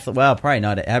athlete. Well, probably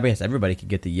not. I guess everybody could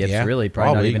get the yips, really.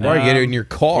 Probably not even. Or you get it in your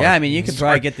car. Yeah, I mean, you could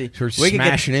probably get the...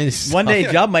 smashing in. One day,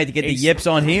 Judd might get the yips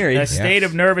on here. A state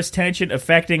of nervous tension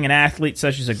affecting an athlete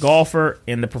such as a golfer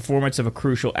in the performance of a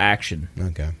crucial action.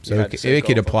 Okay. So it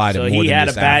could apply to more than So he had a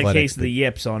just bad athletic, case of the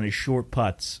yips on his short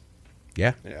putts.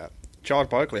 Yeah. Charles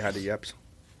Barkley had the yips.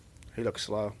 He looked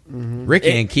slow. Mm-hmm. Ricky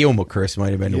and Kielma Chris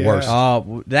might have been the worst.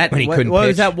 Oh, that what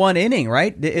was that one inning,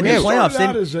 right? In the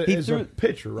playoffs, he threw a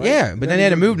pitcher, right? Yeah, but then he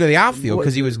had to move to the outfield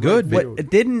because he was good.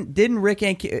 But didn't Rick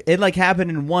and it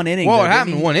happened in one inning? Well, it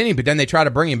happened in one inning, but then they tried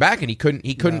to bring him back, and he couldn't.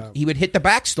 He would hit the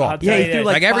backstop. Yeah, he threw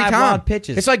like every five time. wild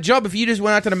pitches. It's like Jubb if you just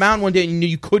went out to the mound one day and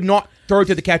you could not throw it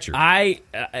to the catcher.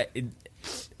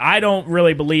 I don't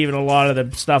really believe in a lot of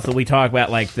the stuff that we talk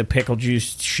about, like the pickle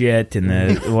juice shit and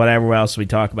the whatever else we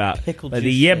talk about. But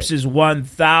the yips is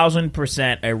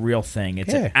 1,000% a real thing.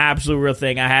 It's an absolute real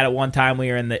thing. I had it one time. We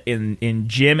were in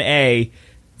Gym A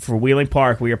for Wheeling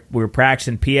Park. We were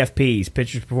practicing PFPs,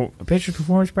 pitchers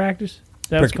performance practice. Is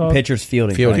that what it's called? Pitchers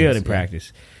fielding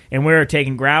practice. And we were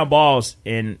taking ground balls,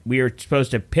 and we were supposed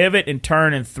to pivot and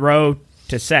turn and throw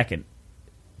to second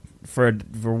for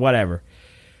whatever.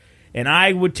 And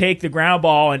I would take the ground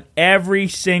ball, and every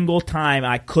single time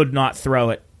I could not throw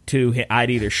it to him. I'd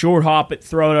either short hop it,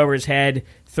 throw it over his head,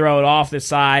 throw it off the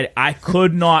side. I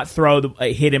could not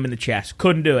hit him in the chest.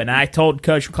 Couldn't do it. And I told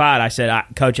Coach McLeod, I said,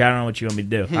 Coach, I don't know what you want me to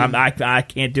do. I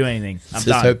can't do anything. I'm just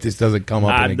done. Hope this doesn't come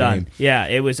up in a done. game. Yeah,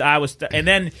 it was. And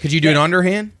then could you do an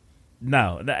underhand?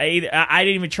 No, I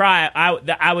didn't even try.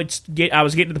 I was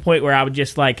getting to the point where I would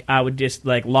just lob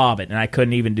it, and I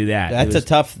couldn't even do that.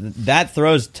 That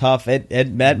throw's tough.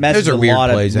 It messes a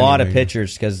lot of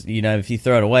pitchers because if you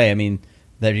throw it away, I mean,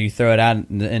 that you throw it out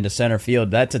into center field,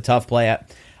 that's a tough play.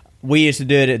 We used to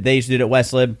do it. They used to do it at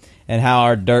West Lib, and how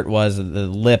our dirt was the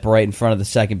lip right in front of the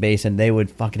second base, and they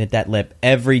would fucking hit that lip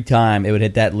every time. It would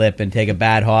hit that lip and take a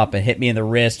bad hop and hit me in the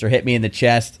wrist or hit me in the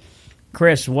chest.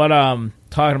 Chris,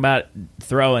 talking about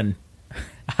throwing,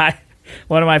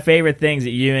 one of my favorite things that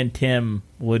you and Tim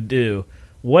would do.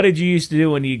 What did you used to do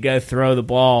when you go throw the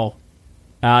ball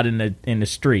out in the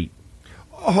street?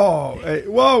 Oh,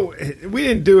 well, we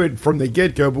didn't do it from the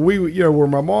get go, but we, where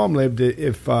my mom lived,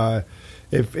 if at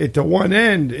the one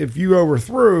end, if you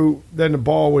overthrew, then the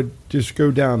ball would just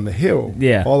go down the hill,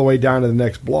 all the way down to the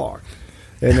next block,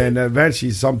 and then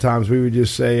eventually, sometimes we would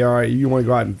just say, "All right, you want to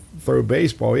go out and throw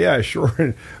baseball?" Yeah,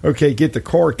 sure. Okay, get the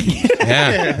car key.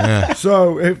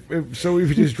 So so we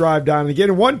would just drive down and again.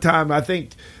 And one time, I think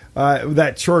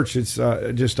that church, it's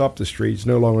just up the street. It's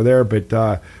no longer there,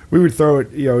 but we would throw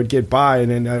it. It'd get by,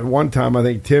 and then one time, I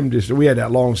think Tim we had that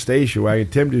long station wagon.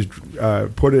 Tim just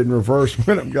put it in reverse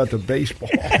when it got the baseball.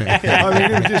 I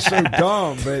mean, it was just so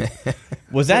dumb, but.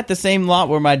 Was that the same lot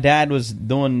where my dad was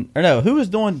doing, or no? Who was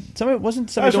doing? Somebody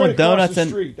doing donuts the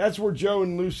street. That's where Joe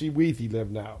and Lucy Weethy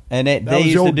live now. And they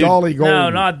used to do Dolly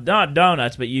Golden. No, not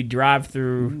donuts, but you drive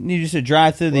through. You used to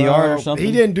drive through the yard or something.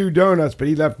 He didn't do donuts, but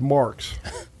he left marks.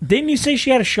 Didn't you say she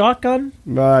had a shotgun?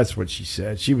 No, that's what she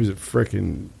said. She was a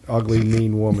freaking ugly,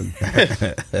 mean woman.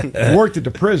 Worked at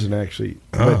the prison actually.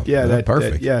 But that's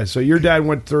perfect. So your dad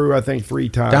went through, I think, 3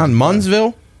 times down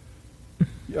Munnsville.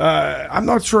 I'm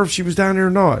not sure if she was down there or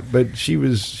not, but she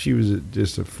was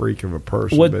just a freak of a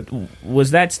person.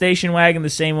 Was that station wagon the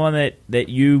same one that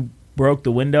you broke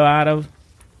the window out of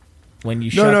when you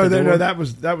shut the door? No, that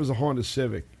was a Honda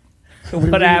Civic.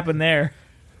 What happened there?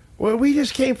 Well, we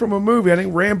just came from a movie. I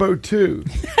think Rambo 2.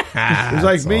 It was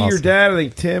like me, awesome. Your dad, I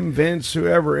think Tim, Vince,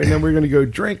 whoever, and then we were going to go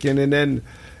drinking, and then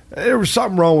there was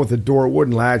something wrong with the door. It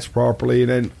wouldn't latch properly, and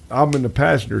then I'm in the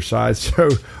passenger side, so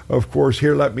of course,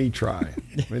 here, let me try.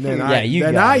 And then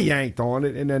I yanked on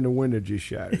it, and then the window just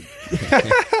shattered.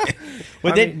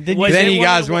 Then you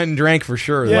guys went and drank for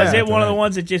sure. Yeah. Was it one of the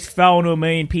ones that just fell into a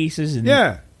million pieces? And,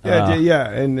 yeah.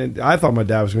 And I thought my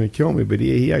dad was going to kill me, but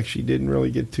he actually didn't really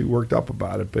get too worked up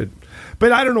about it.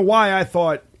 But I don't know why I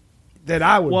thought that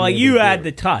I would. Well, you had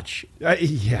the touch. Yeah,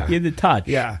 you had the touch.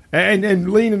 Yeah,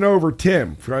 and leaning over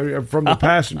Tim from the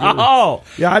passenger.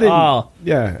 Yeah, I didn't.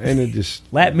 Yeah, and it just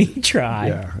let me try.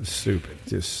 Yeah, it's stupid,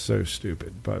 just so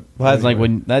stupid. But that's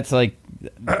anyway.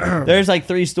 There's like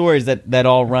 3 stories that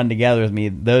all run together with me.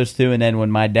 Those 2, and then when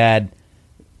my dad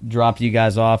dropped you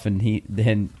guys off, and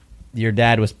your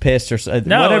dad was pissed or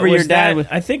whatever. Your dad was.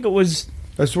 I think it was.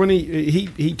 That's when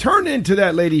he turned into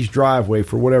that lady's driveway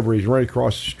for whatever reason, right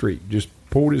across the street. Just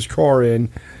pulled his car in,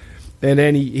 and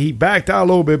then he backed out a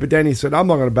little bit, but then he said, "I'm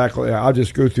not going to back out. I'll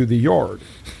just go through the yard."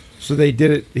 So they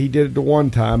did it. He did it the one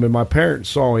time, and my parents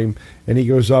saw him, and he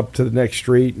goes up to the next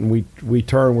street, and we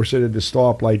turn. We're sitting at the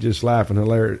stoplight, just laughing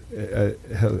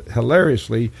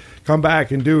hilariously. Come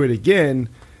back and do it again.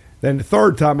 Then the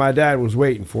third time, my dad was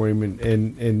waiting for him,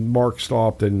 and Mark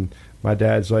stopped, and my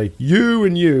dad's like,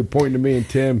 you, pointing to me and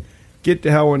Tim, get the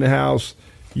hell in the house.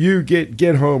 you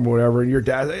get home or whatever, and your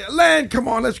dad's like, Len, come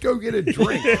on, let's go get a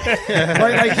drink.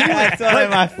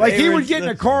 like he would get in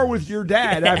a car with your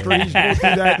dad after he's going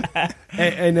through that.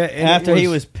 And after he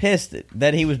was pissed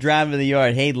that he was driving to the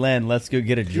yard, hey, Len, let's go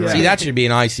get a drink. See, that should be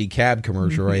an IC Cab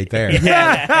commercial right there.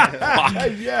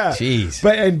 Yeah. Jeez.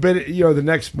 But you know, the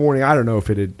next morning, I don't know if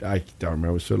it had, I don't remember,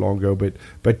 it was so long ago,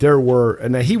 but there were,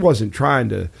 and he wasn't trying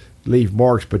to leave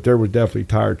marks, but there were definitely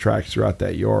tire tracks throughout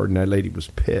that yard, and that lady was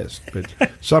pissed. But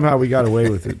somehow we got away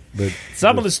with it. But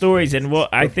some of the stories, and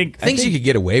I think things you could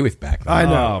get away with back then. I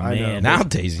know, man.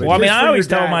 Nowadays, well, I mean, I always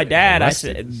tell my dad.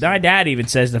 My dad even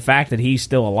says the fact that he's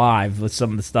still alive with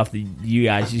some of the stuff that you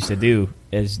guys used to do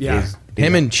is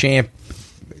him and Champ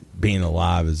being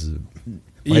alive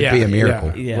might be a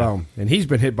miracle. Yeah. Well, and he's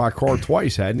been hit by a car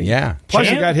twice, hadn't he? Yeah. Plus,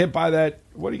 he got hit by that.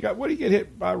 What did he get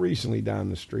hit by recently down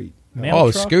the street?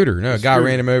 A scooter. No, a guy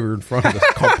ran him over in front of the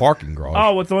parking garage.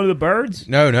 Oh, with one of the birds?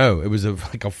 No, it was a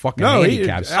fucking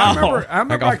handicap. I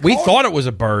remember we thought it was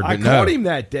a bird, but I caught him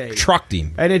that day. Trucked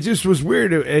him. And it just was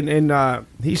weird. And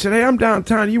he said, hey, I'm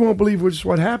downtown. You won't believe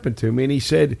what happened to me. And he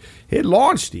said it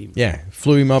launched him. Yeah,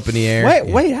 flew him up in the air.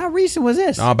 Wait, how recent was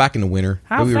this? Oh, back in the winter.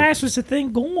 How fast was the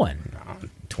thing going?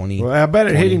 20. Well, I bet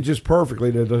it hit him just perfectly.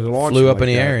 The launch flew up in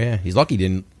the air. Yeah, he's lucky he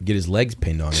didn't get his legs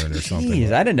pinned on it or something.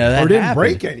 Jeez, I didn't know that. Or didn't happened.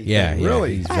 break anything. Yeah,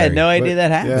 really. I had no idea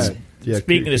that happened. Yeah,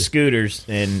 Speaking of scooters,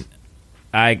 and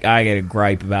I get a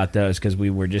gripe about those because we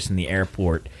were just in the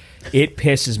airport. It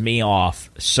pisses me off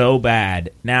so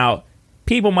bad. Now,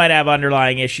 people might have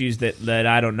underlying issues that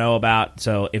I don't know about.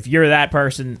 So if you're that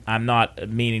person, I'm not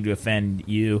meaning to offend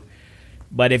you.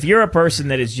 But if you're a person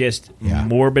that is just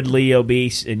morbidly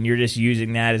obese and you're just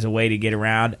using that as a way to get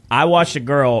around, I watched a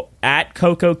girl at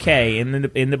Coco Cay in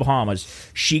the Bahamas.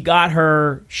 She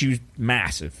was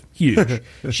massive, huge.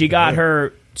 She got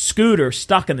her scooter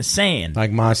stuck in the sand.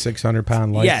 Like my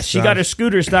 600-pound life. Yeah, she got her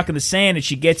scooter stuck in the sand, and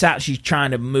she gets out. She's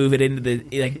trying to move it into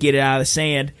get it out of the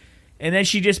sand. And then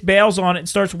she just bails on it and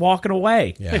starts walking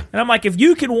away. Yeah. And I'm like, if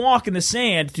you can walk in the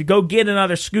sand to go get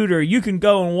another scooter, you can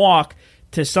go and walk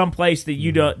to some place that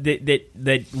you don't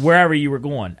that wherever you were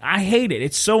going. I hate it.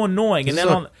 It's so annoying. This and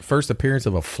then first appearance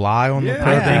of a fly on the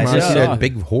program. I see a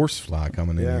big horse fly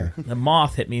coming in here. The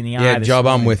moth hit me in the eye. Yeah, Job,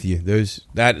 I'm with you.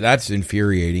 That's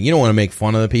infuriating. You don't want to make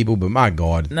fun of the people, but my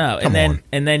God, no.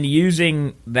 And then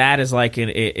using that as like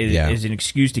as an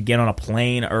excuse to get on a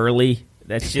plane early.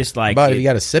 That's just like. But if you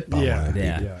got to sit by one.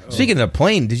 Yeah. Speaking of the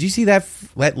plane, did you see that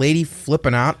lady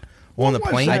flipping out on the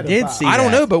plane? I did see. I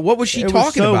don't know, but what was she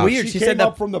talking about? Weird. She said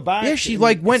up from the back. Yeah, she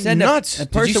went nuts. The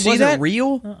person did you see wasn't that?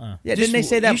 real. Yeah, didn't they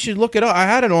say that? You should look it up. I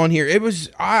had it on here. It was.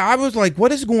 I was like,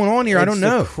 what is going on here? I don't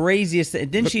know. The craziest thing.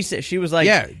 Didn't she say? She was like,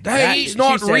 he's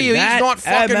not real. He's not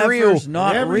fucking real.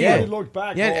 Not everybody real. looked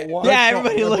back.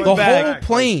 Everybody looked the back. The whole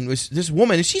plane was this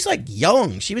woman, and she's like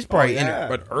young. She was probably in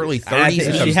her early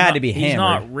 30s. She had to be He's hammered.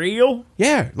 not real.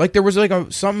 Yeah, like there was like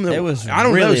something that it was. I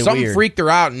don't really know. Something weird. freaked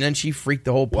her out, and then she freaked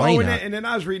the whole plane out. And then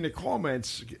I was reading the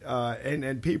comments,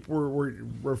 and people were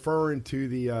referring to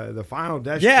the Final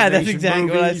Destination. Yeah, that's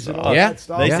exactly what I saw. That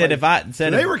stuff. They said if I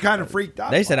said they were kind of freaked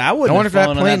out. They said I wouldn't. I wonder have if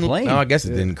fallen on that plane. No, I guess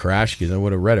it didn't crash because I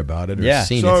would have read about it or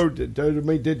seen so it.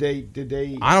 Did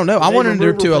they? I don't know. I wanted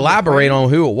her to elaborate on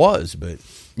who it was, but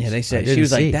they said she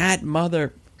was like that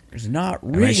mother is not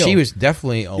real. I mean, she was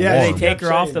definitely alarmed. Did they take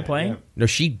her off the plane? No,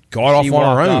 she got off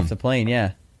on her own. Off the plane,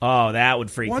 yeah. Oh, that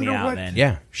would freak me out, man.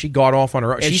 Yeah, she got off on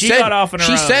her own. If she got off on her own.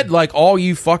 She said, like, all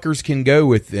you fuckers can go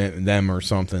with them or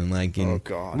something. Like, oh,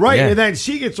 God. Right, yeah. and then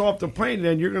she gets off the plane, and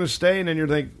then you're going to stay, and then you're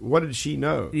thinking, what did she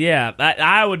know? Yeah,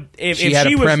 I would. If she had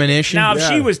a premonition? Now, if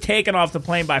she was taken off the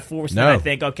plane by force, then I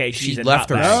think, okay, she's she left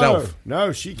nutbag. herself.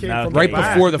 No, she came from right the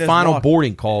back. before the final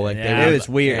boarding call. Like, it was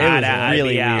weird. It was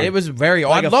really weird. It was very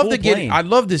odd. I'd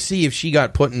love to see if she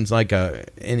got put in like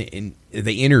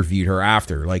they interviewed her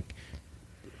after,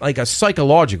 like a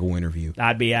psychological interview.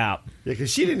 I'd be out. Yeah,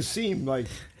 because she didn't seem like.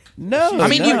 No, I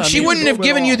mean, she wouldn't have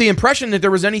given you the impression that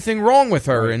there was anything wrong with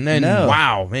her, and then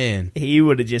wow, man, he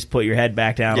would have just put your head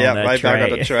back down. on that right tray.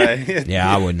 back on the tray.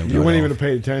 Yeah, I wouldn't have. You wouldn't even have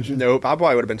paid attention. Nope, I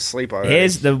probably would have been asleep already.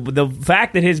 The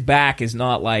fact that his back is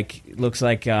not looks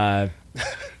like.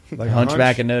 Like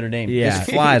Hunchback of Notre Dame. Yeah. It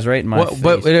flies right in my face.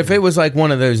 But if it was like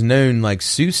one of those known like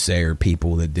soothsayer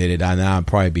people that did it, I'd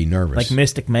probably be nervous. Like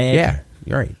Mystic Man. Yeah,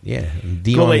 you're right. Yeah,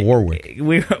 Dionne Warwick.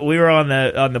 We were on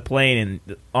the plane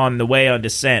and on the way on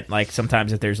descent. Like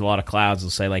sometimes if there's a lot of clouds, they'll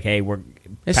say like, "Hey,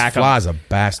 this fly's a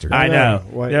bastard." I know.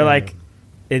 They're like,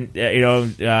 we're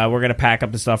gonna pack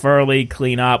up the stuff early,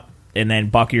 clean up, and then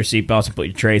buckle your seatbelts and put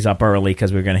your trays up early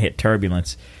because we're gonna hit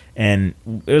turbulence. And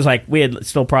it was like we had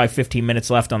still probably 15 minutes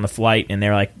left on the flight, and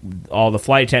they're like, all the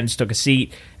flight attendants took a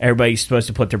seat. Everybody's supposed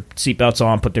to put their seatbelts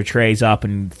on, put their trays up,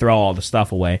 and throw all the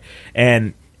stuff away.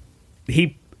 And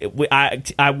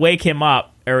I wake him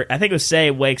up, or I think it was Say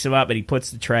wakes him up, and he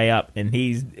puts the tray up, and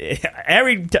he's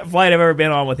every flight I've ever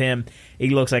been on with him, he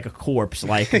looks like a corpse,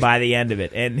 like by the end of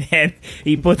it. And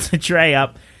he puts the tray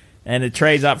up, and the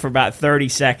tray's up for about 30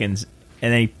 seconds,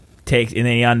 and then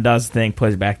he undoes the thing,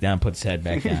 puts it back down, puts his head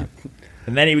back down.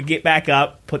 And then he would get back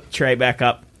up, put the tray back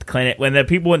up, clean it. When the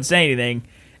people wouldn't say anything,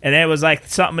 and then it was like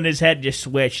something in his head just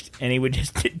switched, and he would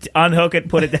just unhook it,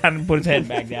 put it down, and put his head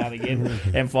back down again,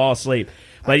 and fall asleep.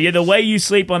 But the way you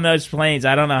sleep on those planes,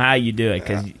 I don't know how you do it.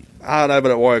 Cause I don't know,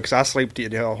 but it works. I sleep the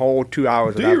whole 2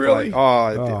 hours. Do you really?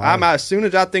 I'm out. As soon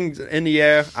as that thing's in the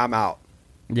air, I'm out.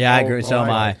 Yeah, I agree. So am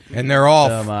I. And they're off.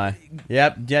 So am I.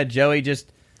 Yep. Yeah, Joey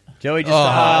just. That's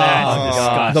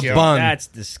disgusting. The bun. That's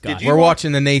disgusting. We're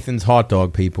watching the Nathan's hot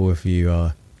dog people. If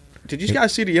you did you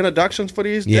guys see the introductions for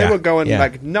these? Yeah, they were going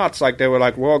like nuts, like they were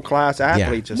like world class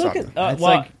athletes or something.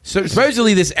 so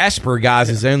supposedly this Esper guy's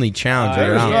his only challenger.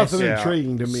 There's around. nothing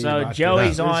intriguing to me. So about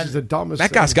Joey's that. on. This is the dumbest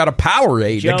That thing. guy's got a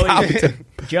Powerade.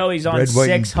 Joey's on Red, white, 6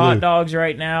 and blue. hot dogs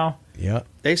right now. Yeah.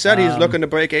 They said he's looking to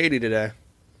break 80 today.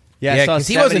 Yeah, because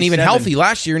he wasn't even healthy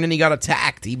last year, and then he got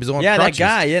attacked. He was on crutches. That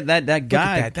guy. Yeah, that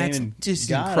guy. That's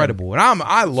just incredible. And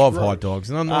I love hot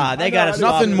dogs. And they got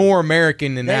nothing more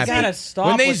American than that. Gotta stop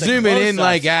when they with the zoom it in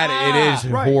like close-ups. that, it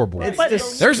is horrible.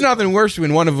 There's nothing worse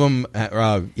when one of them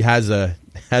has a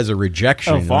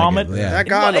rejection. Vomit. That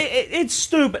guy. It's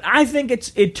stupid. I think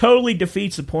it totally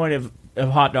defeats the point of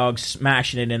hot dogs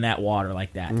smashing it in that water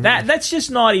like that. Mm-hmm. That's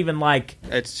just not even like.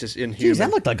 It's just inhuman. Jeez, that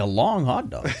looked like a long hot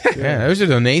dog. Yeah, those are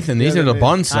the Nathan. These are the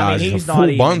bun size. He's the not full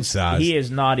even, bun size. He is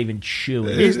not even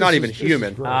chewing. He's not even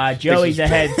human. Joey's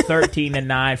ahead 13-9,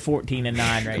 14-9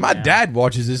 right now. My dad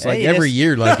watches this every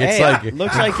year. Like it's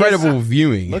looks incredible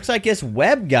viewing. Looks like this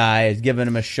Webb guy is giving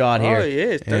him a shot here. Oh, he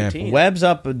is 13. Yeah. Webb's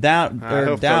up down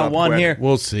one here.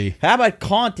 We'll see. How about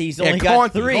Conti's only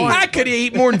got 3? I could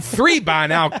eat more than 3 by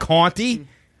now, Conti.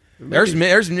 There's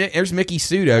Mickey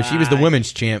Sudo. She was the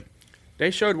women's champ.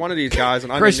 They showed one of these guys.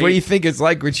 And Chris, what do you think it's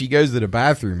like when she goes to the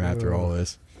bathroom after all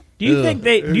this? Do you think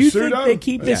they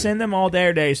keep this in them all day,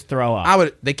 or they just throw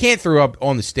up? They can't throw up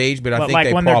on the stage, but I think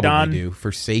they probably do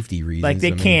for safety reasons. Like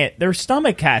they can't. Their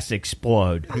stomach has to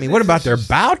explode. I mean, what about their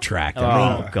bowel tract?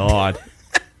 Oh God.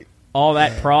 All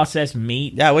that processed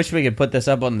meat. Yeah, I wish we could put this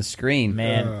up on the screen.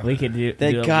 Man, we could do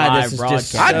thank a God, live this is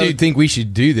broadcast. just I do think we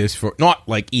should do this for not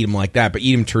like eat them like that, but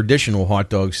eat them traditional hot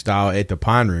dog style at the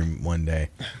Pine Room one day.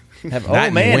 Somebody's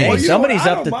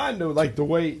I up don't to. mind though, like the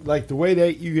way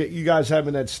that you guys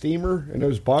having that steamer and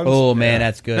those buns. Oh man,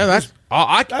 that's good. No,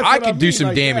 I could do some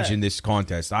like damage that. in this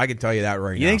contest. I can tell you that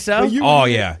right now. You think so? Oh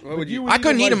yeah. I I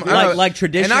couldn't eat them like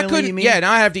traditionally. And I couldn't. You mean? Yeah, and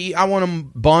I have to eat. I want them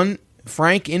bun,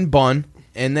 Frank in bun.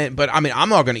 And then, but I mean, I'm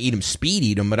not going to eat them, speed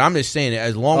eat them. But I'm just saying,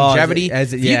 as longevity,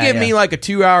 if you give me like a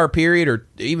 2-hour period or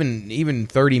even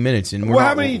 30 minutes, and we're not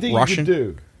how many do you could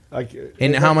do? Like,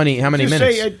 and how many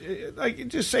minutes?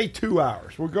 Just say 2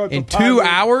 hours. We're going in 2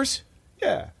 hours.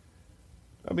 Yeah,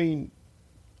 I mean,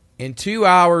 in 2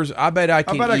 hours, I bet I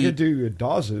could. I could do a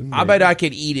dozen. I bet I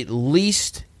could eat at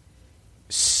least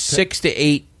 6 to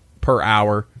 8 per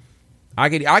hour. I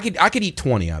could eat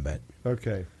 20. I bet.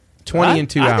 Okay. 20 in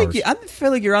 2 hours. I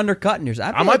feel like you're undercutting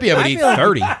yourself. I might be able to eat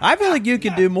 30. I feel like you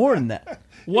could do more than that.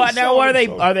 What now? What are they?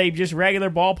 Are they just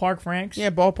regular ballpark Franks? Yeah,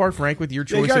 ballpark Frank with your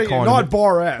choice of condiment. Not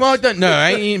bar S. Well, no,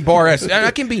 I ain't eating bar S. I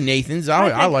can be Nathan's.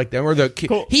 I like them. Or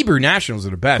the Hebrew Nationals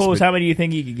are the best. Cool. How many do you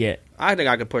think you could get? I think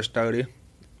I could push 30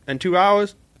 in 2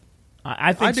 hours.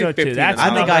 I think so too. I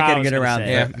think I could get around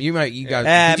there. Yeah, you might. You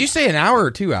guys. Did you say an hour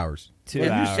or 2 hours? 2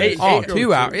 hours.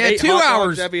 2 hours. Yeah, 2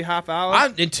 hours. Every half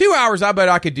hour. In 2 hours, I bet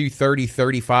I could do 30,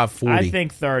 35, 40. I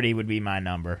think 30 would be my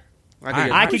number.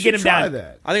 I could get him down.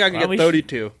 That. I think I can get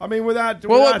 32. I mean, without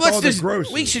let's all just. the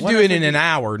grosses. We should do it in an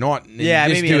hour, not just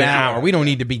maybe do an an hour. hour. We don't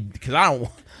need to be because I don't.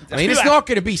 I mean, it's not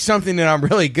going to be something that I'm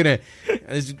really going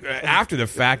to. After the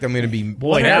fact, I'm going to be.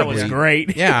 Boy, that was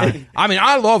great. Yeah, I mean,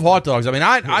 I love hot dogs. I mean,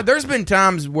 I there's been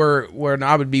times where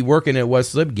I would be working at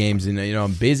West Lib games and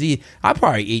I'm busy. I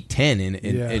probably eat 10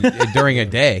 during a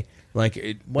day. Like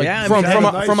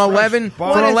from 11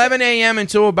 a.m.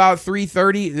 until about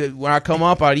 3:30. When I come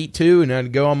up, I'd eat 2 and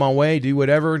then go on my way, do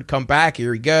whatever, and come back.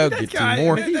 Here we go, get 2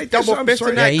 more. Double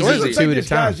fisting that easy 2 at a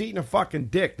time. Guy's eating a fucking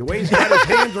dick. The way he's got his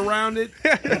hands around it,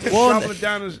 shoving it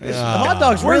down his. Hot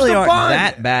dogs really aren't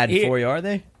that bad for you, are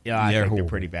they? Yeah, I think they're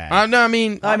pretty bad. No, I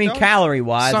mean calorie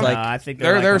wise, I think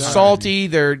they're salty.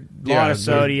 They're lot of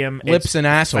sodium, lips and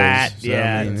assholes. Fat, so,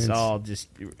 yeah, I mean, it's all just.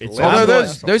 It's although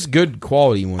those good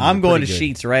quality ones. I'm going to good.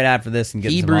 Sheets right after this and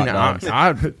get Hebrew. some hot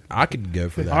dogs. I could go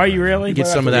for that. Are you really? Get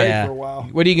some of that. Yeah.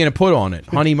 What are you going to put on it?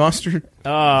 Honey mustard?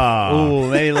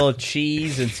 Oh, maybe a little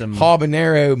cheese and some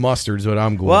habanero mustard is what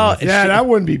I'm going. Well, with. Yeah, that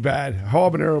wouldn't be bad.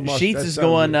 Habanero mustard. Sheets is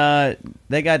going.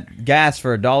 They got gas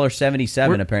for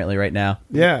 $1.77 apparently right now.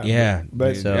 Yeah,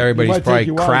 but so everybody's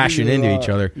probably crashing into each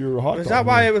other. Is that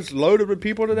why it was loaded with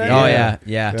people today? Oh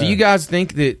yeah. Do you guys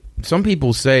think that some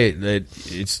people say that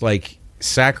it's like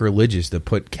sacrilegious to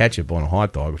put ketchup on a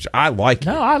hot dog, which I like?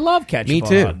 No, I love ketchup Me on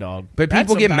too. a hot dog. But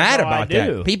people get mad about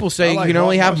that. People say you can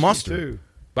only have mustard. Too.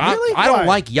 But I don't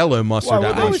like yellow mustard.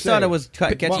 Why? I always thought it was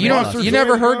ketchup. You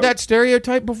never heard that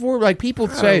stereotype before? Like people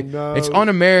say it's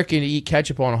un-American to eat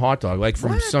ketchup on a hot dog, like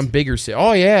from some bigger city.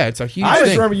 Oh yeah, it's a huge thing. I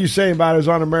just remember you saying about it was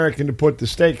un-American to put the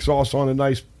steak sauce on a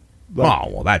nice. Oh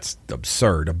well, that's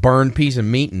absurd. A burned piece of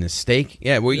meat in a steak.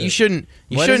 Yeah, well you shouldn't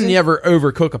ever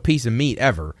overcook a piece of meat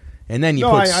ever. And then you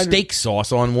put steak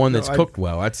sauce on one that's cooked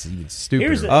well. That's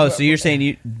stupid. So you're saying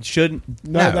you shouldn't?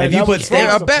 No, if you put steak,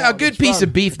 a good piece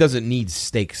of beef doesn't need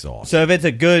steak sauce. So if it's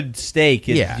a good steak,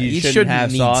 you shouldn't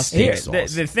have sauce. Steak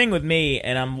sauce. The thing with me,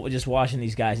 and I'm just watching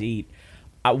these guys eat.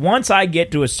 Once I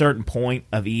get to a certain point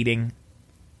of eating,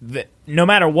 no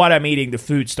matter what I'm eating, the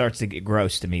food starts to get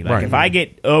gross to me. Like if I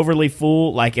get overly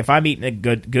full, like if I'm eating a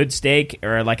good steak,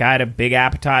 or like I had a big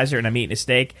appetizer and I'm eating a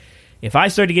steak. If I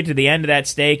start to get to the end of that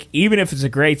steak, even if it's a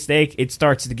great steak, it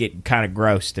starts to get kind of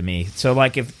gross to me. So,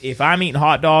 like, if I'm eating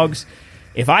hot dogs,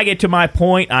 if I get to my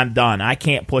point, I'm done. I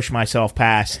can't push myself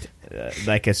past,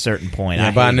 like, a certain point.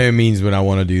 Yeah, by no means would I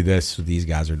want to do this what these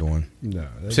guys are doing. No,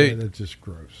 that's just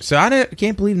gross. So I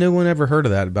can't believe no one ever heard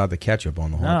of that about the ketchup on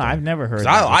the hot dog. No, I've never heard of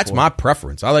that. That's my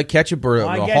preference. I like ketchup or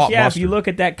hot mustard. If you look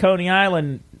at that Coney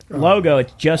Island logo,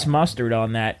 it's just mustard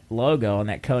on that logo on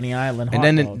that Coney Island hot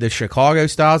and then dog. the Chicago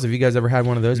styles, have you guys ever had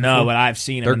one of those before? But I've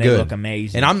seen them. They're They good. look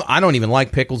amazing. And I don't even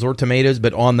like pickles or tomatoes,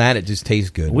 but on that it just tastes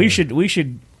good. We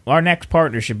should our next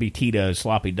partner should be Tito's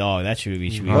Sloppy Dog. That should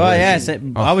be Well, yes,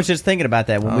 I was just thinking about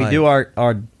that when we do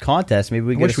our contest. Maybe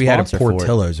we get a sponsor. We had a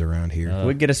Portillo's around here.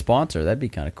 We'd get a sponsor. That'd be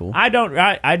kind of cool. I don't.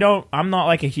 I'm not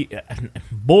like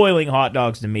boiling hot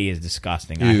dogs to me is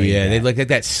disgusting. Ooh, yeah, they look like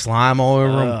that slime all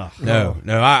over them.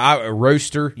 No, I a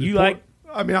roaster. You like?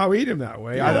 I mean, I'll eat them that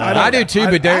way. I do too,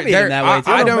 but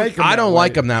I don't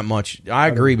like them that much. I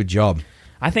agree with Job.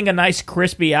 I think a nice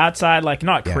crispy outside, like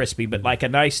not crispy, but like a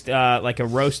nice, like a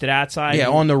roasted outside. Yeah,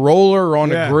 on the roller or on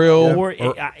the grill, or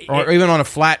even on a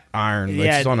flat iron.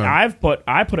 Yeah,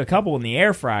 I put a couple in the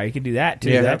air fryer. You can do that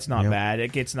too. That's not bad.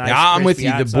 It gets nice. Yeah, I'm with you.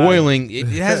 Outside. The boiling, it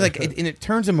has like, and it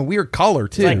turns them a weird color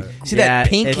too. See that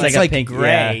pink? It's like a pink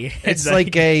gray. Yeah. It's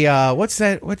like a what's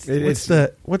that? What's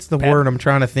the word I'm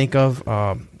trying to think of?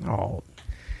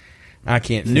 I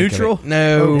can't think neutral. Of it.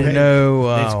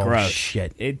 No. It's gross.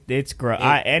 Shit. It's gross.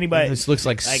 Anybody. This looks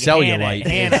like cellulite.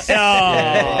 Hannah.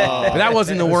 But that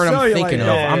wasn't the word I'm thinking of.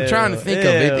 I'm trying to think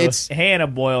of it. It's Hannah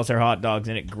boils her hot dogs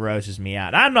and it grosses me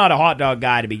out. I'm not a hot dog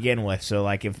guy to begin with, so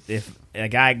like if a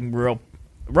guy can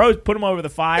put them over the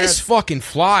fire. This fucking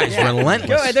fly is relentless.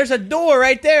 Go ahead, there's a door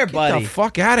right there, buddy. Get the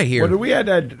fuck out of here. Well, we had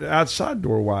that outside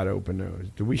door wide open though.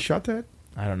 Did we shut that?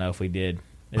 I don't know if we did.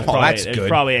 That's good. There's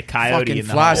probably a coyote fucking in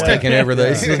the flies hallway. taking over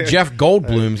the Jeff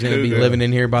Goldblum's going to be living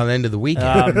in here by the end of the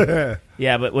weekend.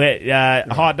 Yeah, but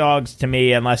hot dogs to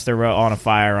me, unless they're on a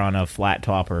fire on a flat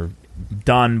top, are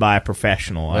done by a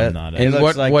professional. I'm not. And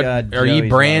what are you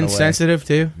brand sensitive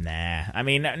to? Nah, I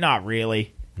mean not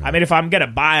really. No. I mean, if I'm gonna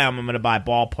buy them, I'm gonna buy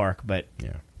Ballpark, but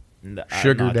yeah.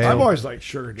 Sugardale. I've always liked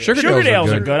Sugardale.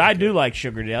 Sugardales are good. I do like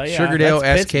Sugardale. Yeah.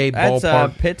 Sugardale, SK, Ballpark.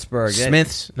 That's Pittsburgh.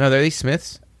 Smiths. No, are they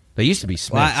Smiths? They used to be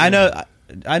Smiths. Well,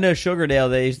 I know Sugardale.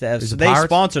 They used to have. So they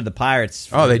sponsored the Pirates.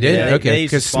 Oh, they did. Yeah, okay,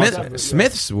 because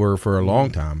Smiths were for a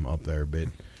long time up there, but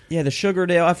yeah, the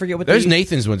Sugardale. I forget what those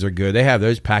Nathan's ones are good. They have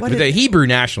those packed. But the Hebrew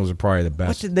Nationals are probably the best.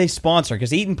 What did they sponsor?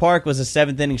 Because Eaton Park was a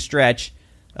 7th inning stretch.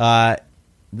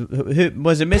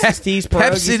 Was it Mrs. T's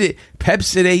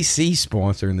Pepsi AC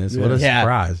sponsoring this? What a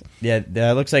surprise! Yeah,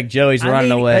 looks like Joey's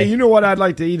running away. Hey, you know what I'd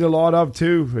like to eat a lot of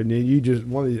too, and then you just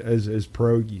one as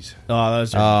pierogies. Oh,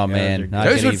 those are. Oh man,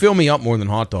 those would fill me up more than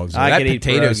hot dogs. That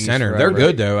potato center, they're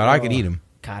good though. I could eat them.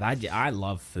 God, I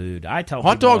love food. I tell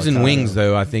hot dogs and wings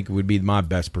though. I think would be my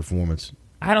best performance.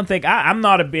 I don't think I'm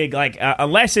not a big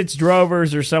unless it's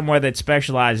Drovers or somewhere that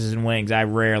specializes in wings. I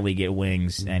rarely get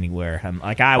wings anywhere.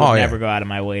 I would never go out of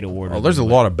my way to order. Oh, there's a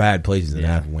lot of bad places that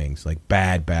have wings, like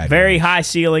bad. Very wings. high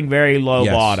ceiling, very low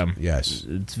bottom. Yes,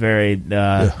 it's very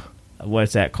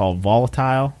what's that called?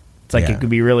 Volatile. It's like it could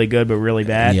be really good but really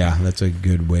bad. Yeah, that's a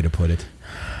good way to put it.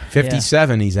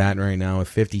 57 he's at right now with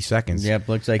 50 seconds. Yep,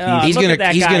 looks like he's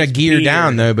gonna gear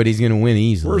down though, but he's gonna win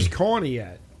easily. Where's Connie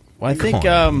at? Well, I think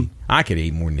I could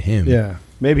eat more than him. Yeah,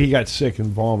 maybe he got sick and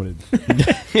vomited.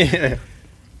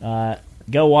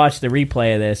 Go watch the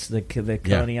replay of this. The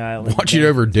Coney Island. Watch it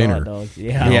over dinner.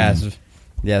 Yeah.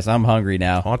 Yes, I'm hungry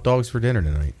now. Hot dogs for dinner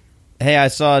tonight. Hey, I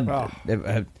saw.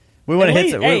 We want to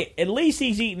hit. Hey, at least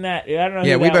he's eating that. I don't know.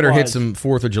 Yeah, we better hit some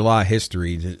 4th of July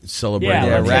history to celebrate.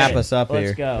 Yeah, wrap us up here.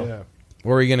 Let's go. Yeah.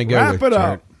 Where are you going to go? Wrap it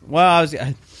up. Well,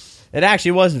 it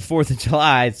actually wasn't 4th of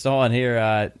July. It's on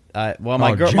here.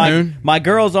 My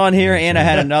girl's on here, and I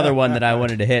had another one that I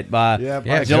wanted to hit.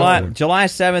 July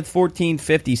 7th,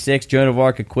 1456. Joan of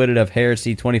Arc acquitted of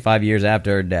heresy 25 years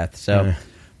after her death. So.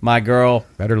 My girl,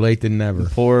 better late than never.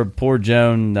 Poor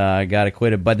Joan got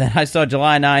acquitted. But then I saw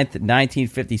July 9th,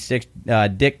 1956,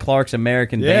 Dick Clark's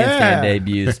American Bandstand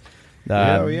debuts.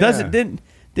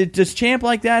 Does Champ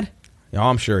like that? Oh,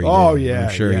 I'm sure he did. Oh, yeah.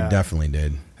 I'm sure he definitely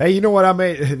did. Hey, you know what I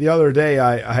made the other day?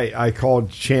 I called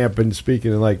Champ, and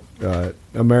speaking of like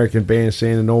American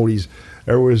Bandstand and oldies,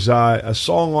 there was a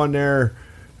song on there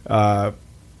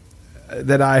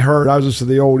that I heard. I was listening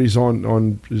to the oldies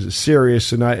on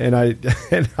Sirius, and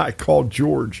I called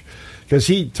George because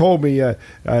he told me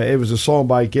it was a song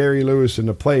by Gary Lewis and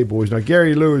the Playboys. Now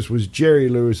Gary Lewis was Jerry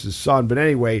Lewis's son, but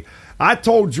anyway, I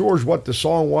told George what the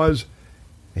song was.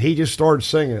 He just started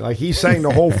singing. Like he sang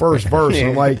the whole first verse.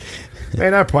 And I'm like,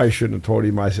 man, I probably shouldn't have told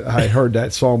him I heard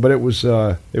that song, but it was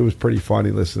pretty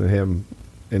funny listening to him,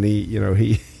 and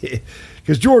he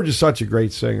because George is such a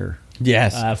great singer.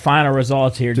 Yes. Final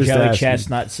results here. Just Joey asking.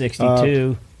 Chestnut,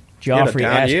 62. Joffrey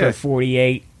Esper,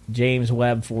 48. James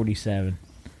Webb, 47.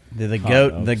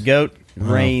 The goat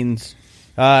reigns.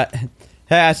 Hey,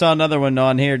 I saw another one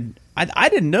on here. I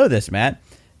didn't know this, Matt.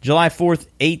 July 4th,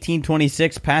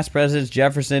 1826, past presidents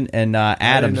Jefferson and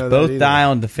Adams both die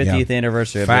on the 50th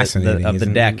anniversary of the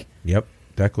deck. Yep.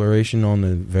 Declaration on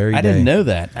the very day. I didn't know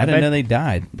that. I didn't know they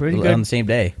died on the same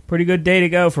day. Pretty good day to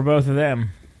go for both of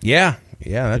them. Yeah.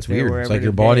 Yeah, that's weird. It's like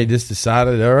your body just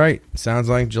decided, all right, sounds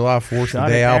like July 4th, the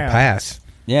day I'll pass.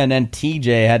 Yeah, and then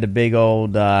TJ had the big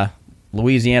old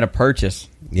Louisiana Purchase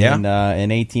in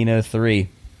 1803.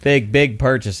 Big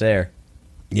purchase there.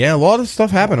 Yeah, a lot of stuff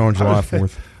happened on July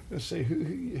 4th. Let's see,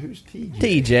 who's TJ?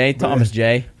 TJ, Thomas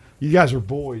J. You guys are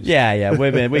boys. Yeah,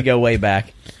 we go way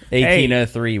back.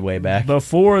 1803, way back.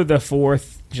 Before the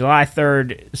 4th, July 3rd,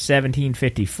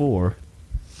 1754,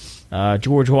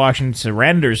 George Washington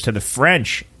surrenders to the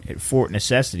French at Fort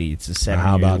Necessity. It's a 7-year war.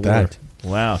 How about that?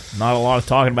 Wow, not a lot of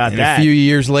talking about that. A few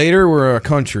years later, we're a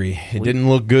country. It didn't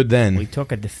look good then. We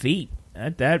took a defeat.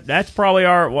 That's probably in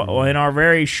our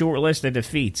very short list of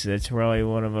defeats. That's probably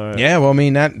one of our. Yeah, well, I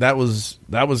mean that was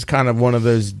kind of one of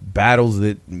those battles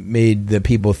that made the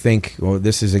people think, well,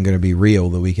 this isn't going to be real,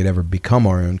 that we could ever become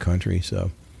our own country.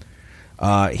 So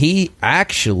he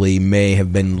actually may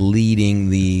have been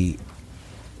leading the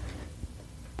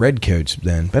redcoats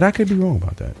then, but I could be wrong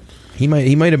about that. He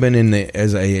might have been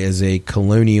as a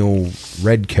colonial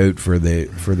redcoat for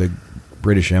the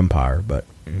British Empire, but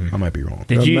I might be wrong.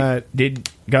 Go ahead,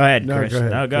 Chris.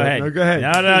 No, go ahead. No, go ahead.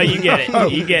 No, you get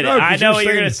it. You get it. I know what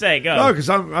you're going to say. Go. No, because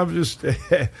I'm just.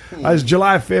 I was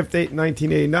July 5th,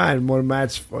 1989. One of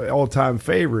Matt's all-time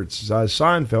favorites,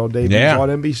 Seinfeld, debuted on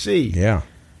NBC. Yeah,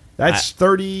 that's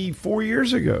 34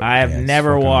 years ago. I have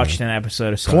never watched an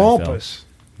episode of Seinfeld. Columbus.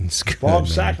 Good, Bob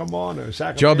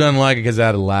Sacamano. Joe doesn't like it because I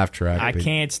had a laugh track. I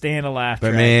can't stand a laugh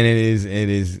track. But man, it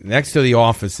is next to The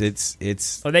Office. It's.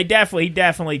 Oh, he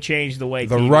definitely changed the way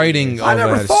the writing of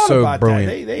that is so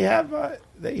brilliant. They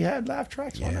had laugh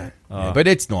tracks on that. Yeah, but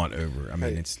it's not over. I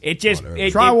mean,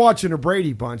 try watching a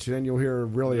Brady Bunch, and then you'll hear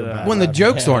really about when the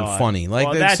jokes aren't funny. Like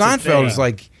Seinfeld is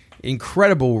like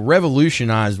incredible,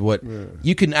 revolutionized what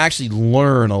you can actually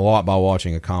learn a lot by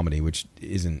watching a comedy, which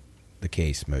isn't the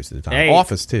case most of the time. Hey,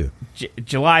 Office too.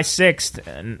 July 6th,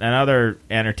 another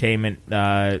entertainment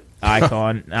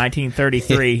icon.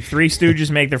 1933, Three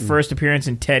Stooges make their first appearance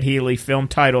in Ted Healy film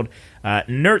titled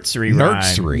Nursery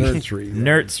Rhymes. Nursery Rhymes.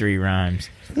 Nursery Rhymes.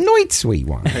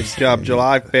 It's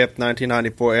July 5th,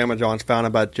 1994. Amazon's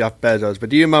founded by Jeff Bezos. But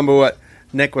do you remember what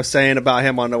Nick was saying about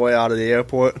him on the way out of the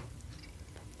airport?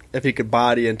 If he could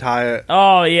buy the entire...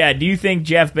 Oh, yeah. Do you think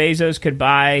Jeff Bezos could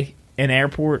buy an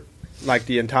airport? Like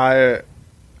the entire,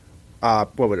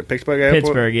 what was it, Pittsburgh Airport?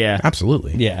 Pittsburgh, yeah.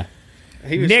 Absolutely. Yeah.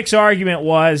 Nick's argument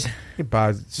was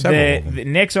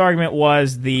Nick's argument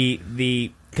was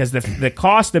because the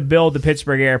cost to build the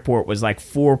Pittsburgh Airport was like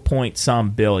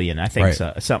 $4 billion, I think,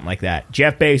 something like that.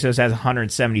 Jeff Bezos has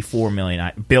 $174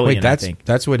 billion. Wait,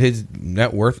 that's what his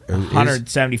net worth is.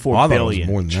 $174 billion.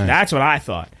 More than that. That's what I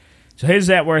thought. So his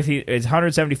net worth is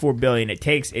 $174 billion.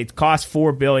 It costs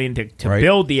 $4 billion to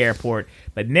build the airport.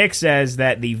 But Nick says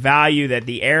that the value that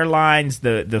the airlines,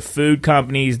 the food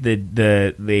companies,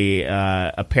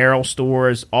 the apparel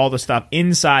stores, all the stuff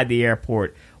inside the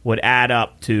airport would add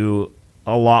up to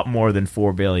a lot more than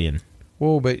 $4 billion.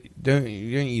 Well, but don't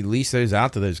you lease those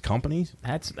out to those companies?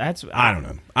 That's I don't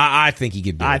know. I think he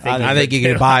could do it. I think he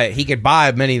could buy it. He could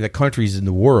buy many of the countries in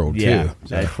the world too.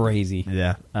 That's crazy.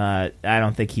 Yeah, I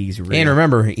don't think he's real. And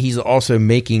remember, he's also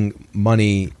making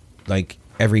money like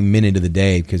every minute of the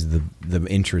day because of the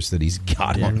interest that he's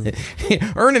got on it.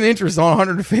 Earning interest on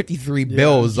 153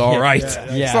 bills is all right.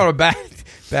 It's not a bad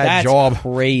That's job.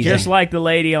 Crazy. Just like the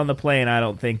lady on the plane, I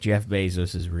don't think Jeff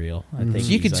Bezos is real. I think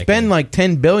you could spend like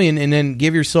 $10 billion and then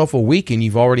give yourself a week and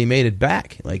you've already made it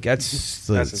back. Like that's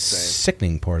the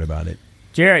sickening part about it.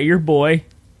 Jarrett, your boy,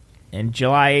 in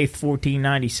July 8th,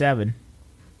 1497.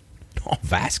 Oh,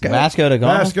 Vasco da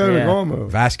Gama. Vasco da Gama.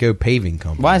 Vasco Paving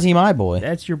Company. Why is he my boy?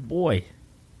 That's your boy.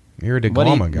 You're a da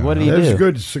Gama guy. What did he Those do?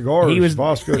 good cigars. He was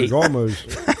Vasco da Gama's.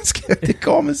 Vasco da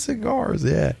Gama cigars.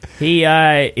 Yeah.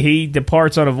 He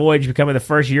departs on a voyage, becoming the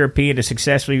first European to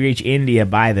successfully reach India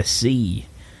by the sea.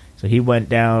 So he went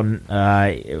down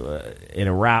in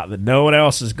a route that no one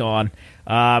else has gone.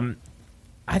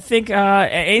 I think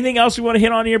anything else we want to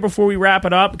hit on here before we wrap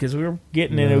it up? Because we're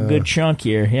getting in a good chunk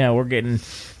here. Yeah, we're getting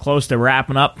close to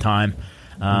wrapping up time.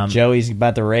 Joey's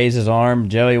about to raise his arm.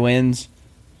 Joey wins.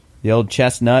 The old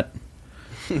chestnut.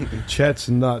 Chet's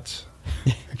nuts.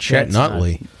 Chet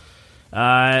Nutley.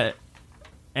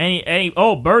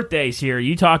 Birthdays here.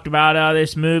 You talked about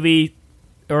this movie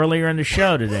earlier in the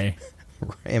show today.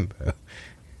 Rambo.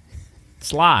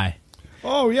 Sly.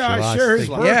 Oh, yeah, I share his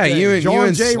birthday. Yeah, you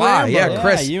and J. Sly. Rambo. Yeah,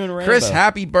 Chris. you and Rambo. Chris,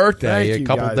 happy birthday. Thank A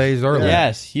couple you, guys. days earlier.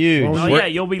 Yes, huge. Oh, yeah,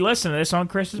 you'll be listening to this on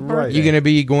Chris's birthday. Right. You going to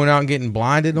be going out and getting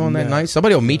blinded on that night?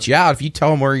 Somebody will meet you out. If you tell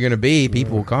them where you're going to be,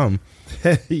 people will come.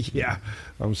 Yeah,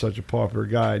 I'm such a popular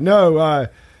guy. No,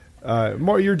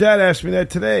 your dad asked me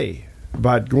that today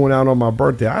about going out on my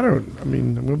birthday. I'm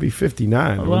going to be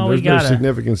 59. Well, there's no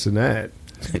significance in that.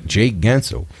 Jake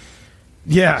Gensel.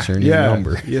 Yeah, Turn your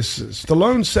number. Yes,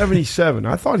 Stallone's 77.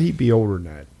 I thought he'd be older than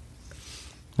that.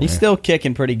 He's still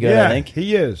kicking pretty good, Yeah, I think.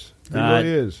 he is. He really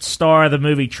is. Star of the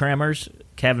movie Tremors,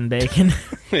 Kevin Bacon.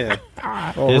 Yeah.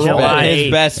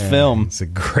 His best film. It's a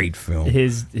great film.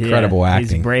 His Incredible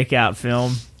acting. His breakout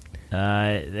film.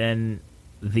 Then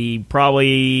the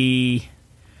probably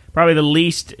the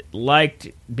least liked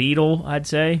Beatle, I'd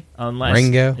say, unless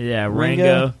Ringo? Yeah,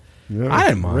 Ringo. Yeah. I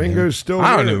didn't mind Ringo's him. still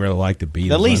I don't good. even really like the Beatles.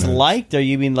 The least I know. liked, or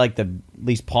you mean like the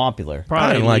least popular? Probably I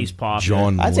didn't the like least popular.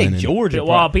 John I'd say Lennon. George.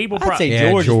 Well, people I'd say Yeah,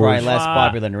 George is probably George. less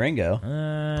popular than Ringo.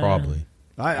 Probably.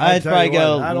 I'd tell probably you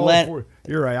go what, I'd all Len- for-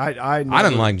 You're right. I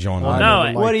didn't like John Well, Lennon. no,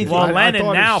 never what liked do you it. think? Well, I Lennon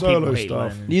thought his now solo people hate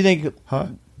stuff. Lennon. Do you think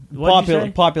What'd you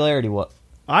say? popularity? What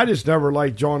I just never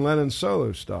liked John Lennon's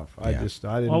solo stuff. I Yeah.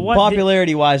 didn't. Well, what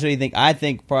popularity wise? What do you think? I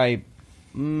think probably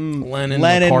Lennon,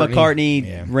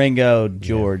 McCartney, Ringo,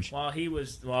 George. Well, he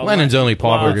was. Lennon's only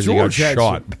popular because he got George had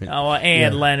shot.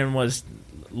 And Lennon was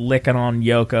licking on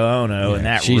Yoko Ono, and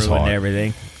that she's ruined hot.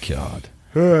 everything. God.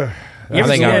 You ever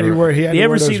think see I- that- he had you to ever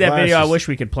wear see those that video? I glasses. wish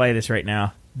we could play this right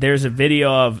now. There's a video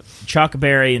of Chuck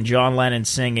Berry and John Lennon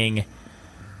singing.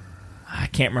 I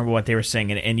can't remember what they were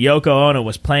singing, and Yoko Ono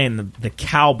was playing the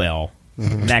cowbell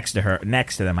next to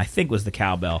them. I think it was the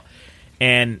cowbell,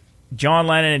 and John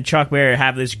Lennon and Chuck Berry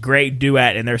have this great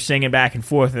duet, and they're singing back and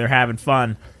forth, and they're having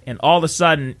fun. And all of a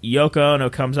sudden, Yoko Ono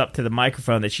comes up to the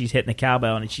microphone that she's hitting the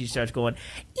cowbell, and she starts going,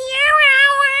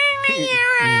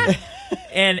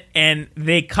 and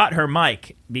they cut her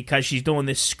mic because she's doing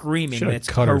this screaming. Should've That's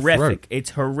cut her horrific. throat. It's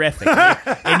horrific,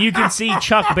 and you can see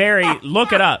Chuck Berry.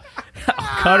 Look it up.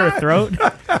 Cut her throat.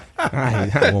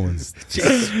 That woman's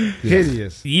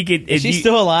hideous. You could. Is she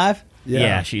still alive?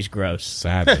 Yeah, she's gross.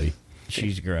 sadly.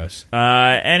 She's gross. Who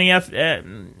has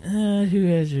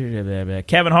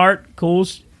Kevin Hart?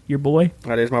 Cool's your boy.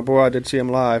 That is my boy. I did see him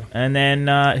live. And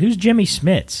then who's Jimmy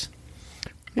Smits?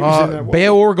 He was in that one.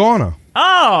 Bail Organa.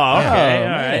 Oh, okay, all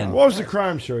man. right. What was the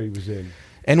crime show he was in?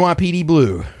 NYPD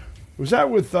Blue. Was that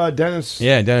with Dennis?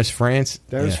 Yeah, Dennis Franz.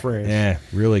 Dennis yeah. Franz. Yeah,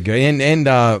 really good.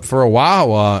 And for a while,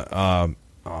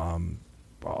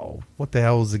 what the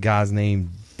hell was the guy's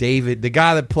name? David, the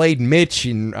guy that played Mitch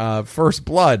in First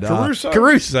Blood. Caruso?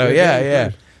 Caruso, yeah.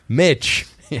 Caruso. Mitch.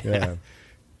 Yeah.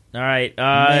 All right.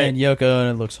 Man, Yoko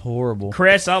Ono looks horrible.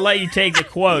 Chris, I'll let you take the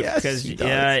quote Yes, because he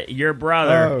does. your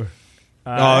brother.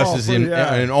 This is in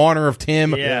honor of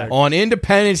Tim Yeah. on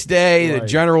Independence Day, the Right.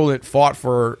 general that fought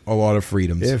for a lot of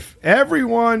freedoms. If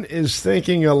everyone is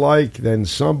thinking alike, then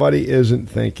somebody isn't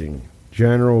thinking.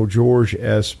 General George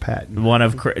S. Patton. One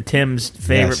of Tim's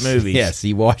favorite movies. Yes,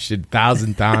 he watched it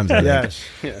 1,000 times. Yes.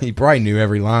 He probably knew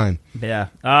every line. Yeah.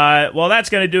 Well, that's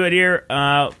going to do it here.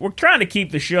 We're trying to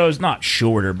keep the shows not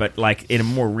shorter, but like in a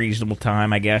more reasonable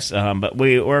time, I guess. But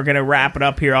we're going to wrap it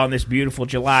up here on this beautiful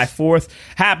July 4th.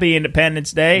 Happy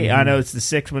Independence Day. I know it's the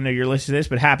 6th when you're listening to this,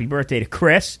 but happy birthday to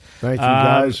Chris. Thank you,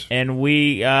 guys. And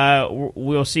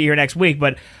we'll see you here next week.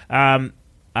 But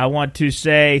I want to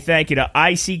say thank you to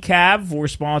ICCab for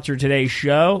sponsoring today's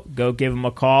show. Go give them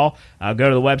a call. Go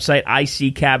to the website,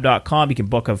 iccab.com. You can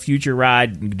book a future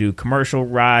ride. You can do commercial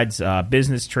rides,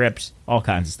 business trips, all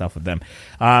kinds of stuff with them.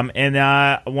 And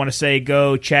I want to say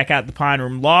go check out the Pine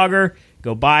Room Lager.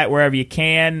 Go buy it wherever you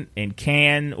can, or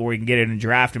you can get it in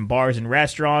draft in bars and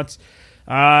restaurants.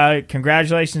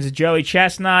 Congratulations to Joey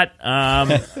Chestnut.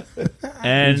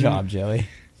 Good job, Joey.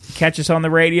 Catch us on the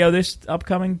radio this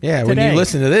upcoming today. When you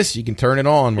listen to this, you can turn it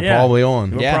on. We're probably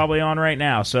on. We're probably on right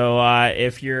now. So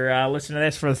if you're listening to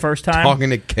this for the first time...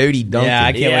 Talking to Cody Duncan. Yeah,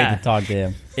 I can't wait to talk to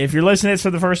him. If you're listening to this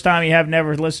for the first time, you have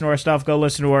never listened to our stuff, go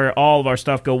listen to all of our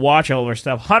stuff. Go watch all of our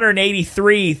stuff.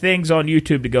 183 things on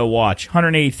YouTube to go watch.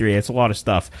 183. That's a lot of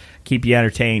stuff. Keep you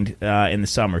entertained in the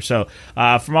summer. So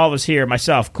from all of us here,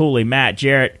 myself, Cooley, Matt,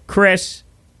 Jarrett, Chris,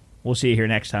 we'll see you here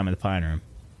next time in the Pine Room.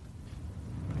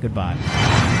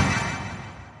 Goodbye.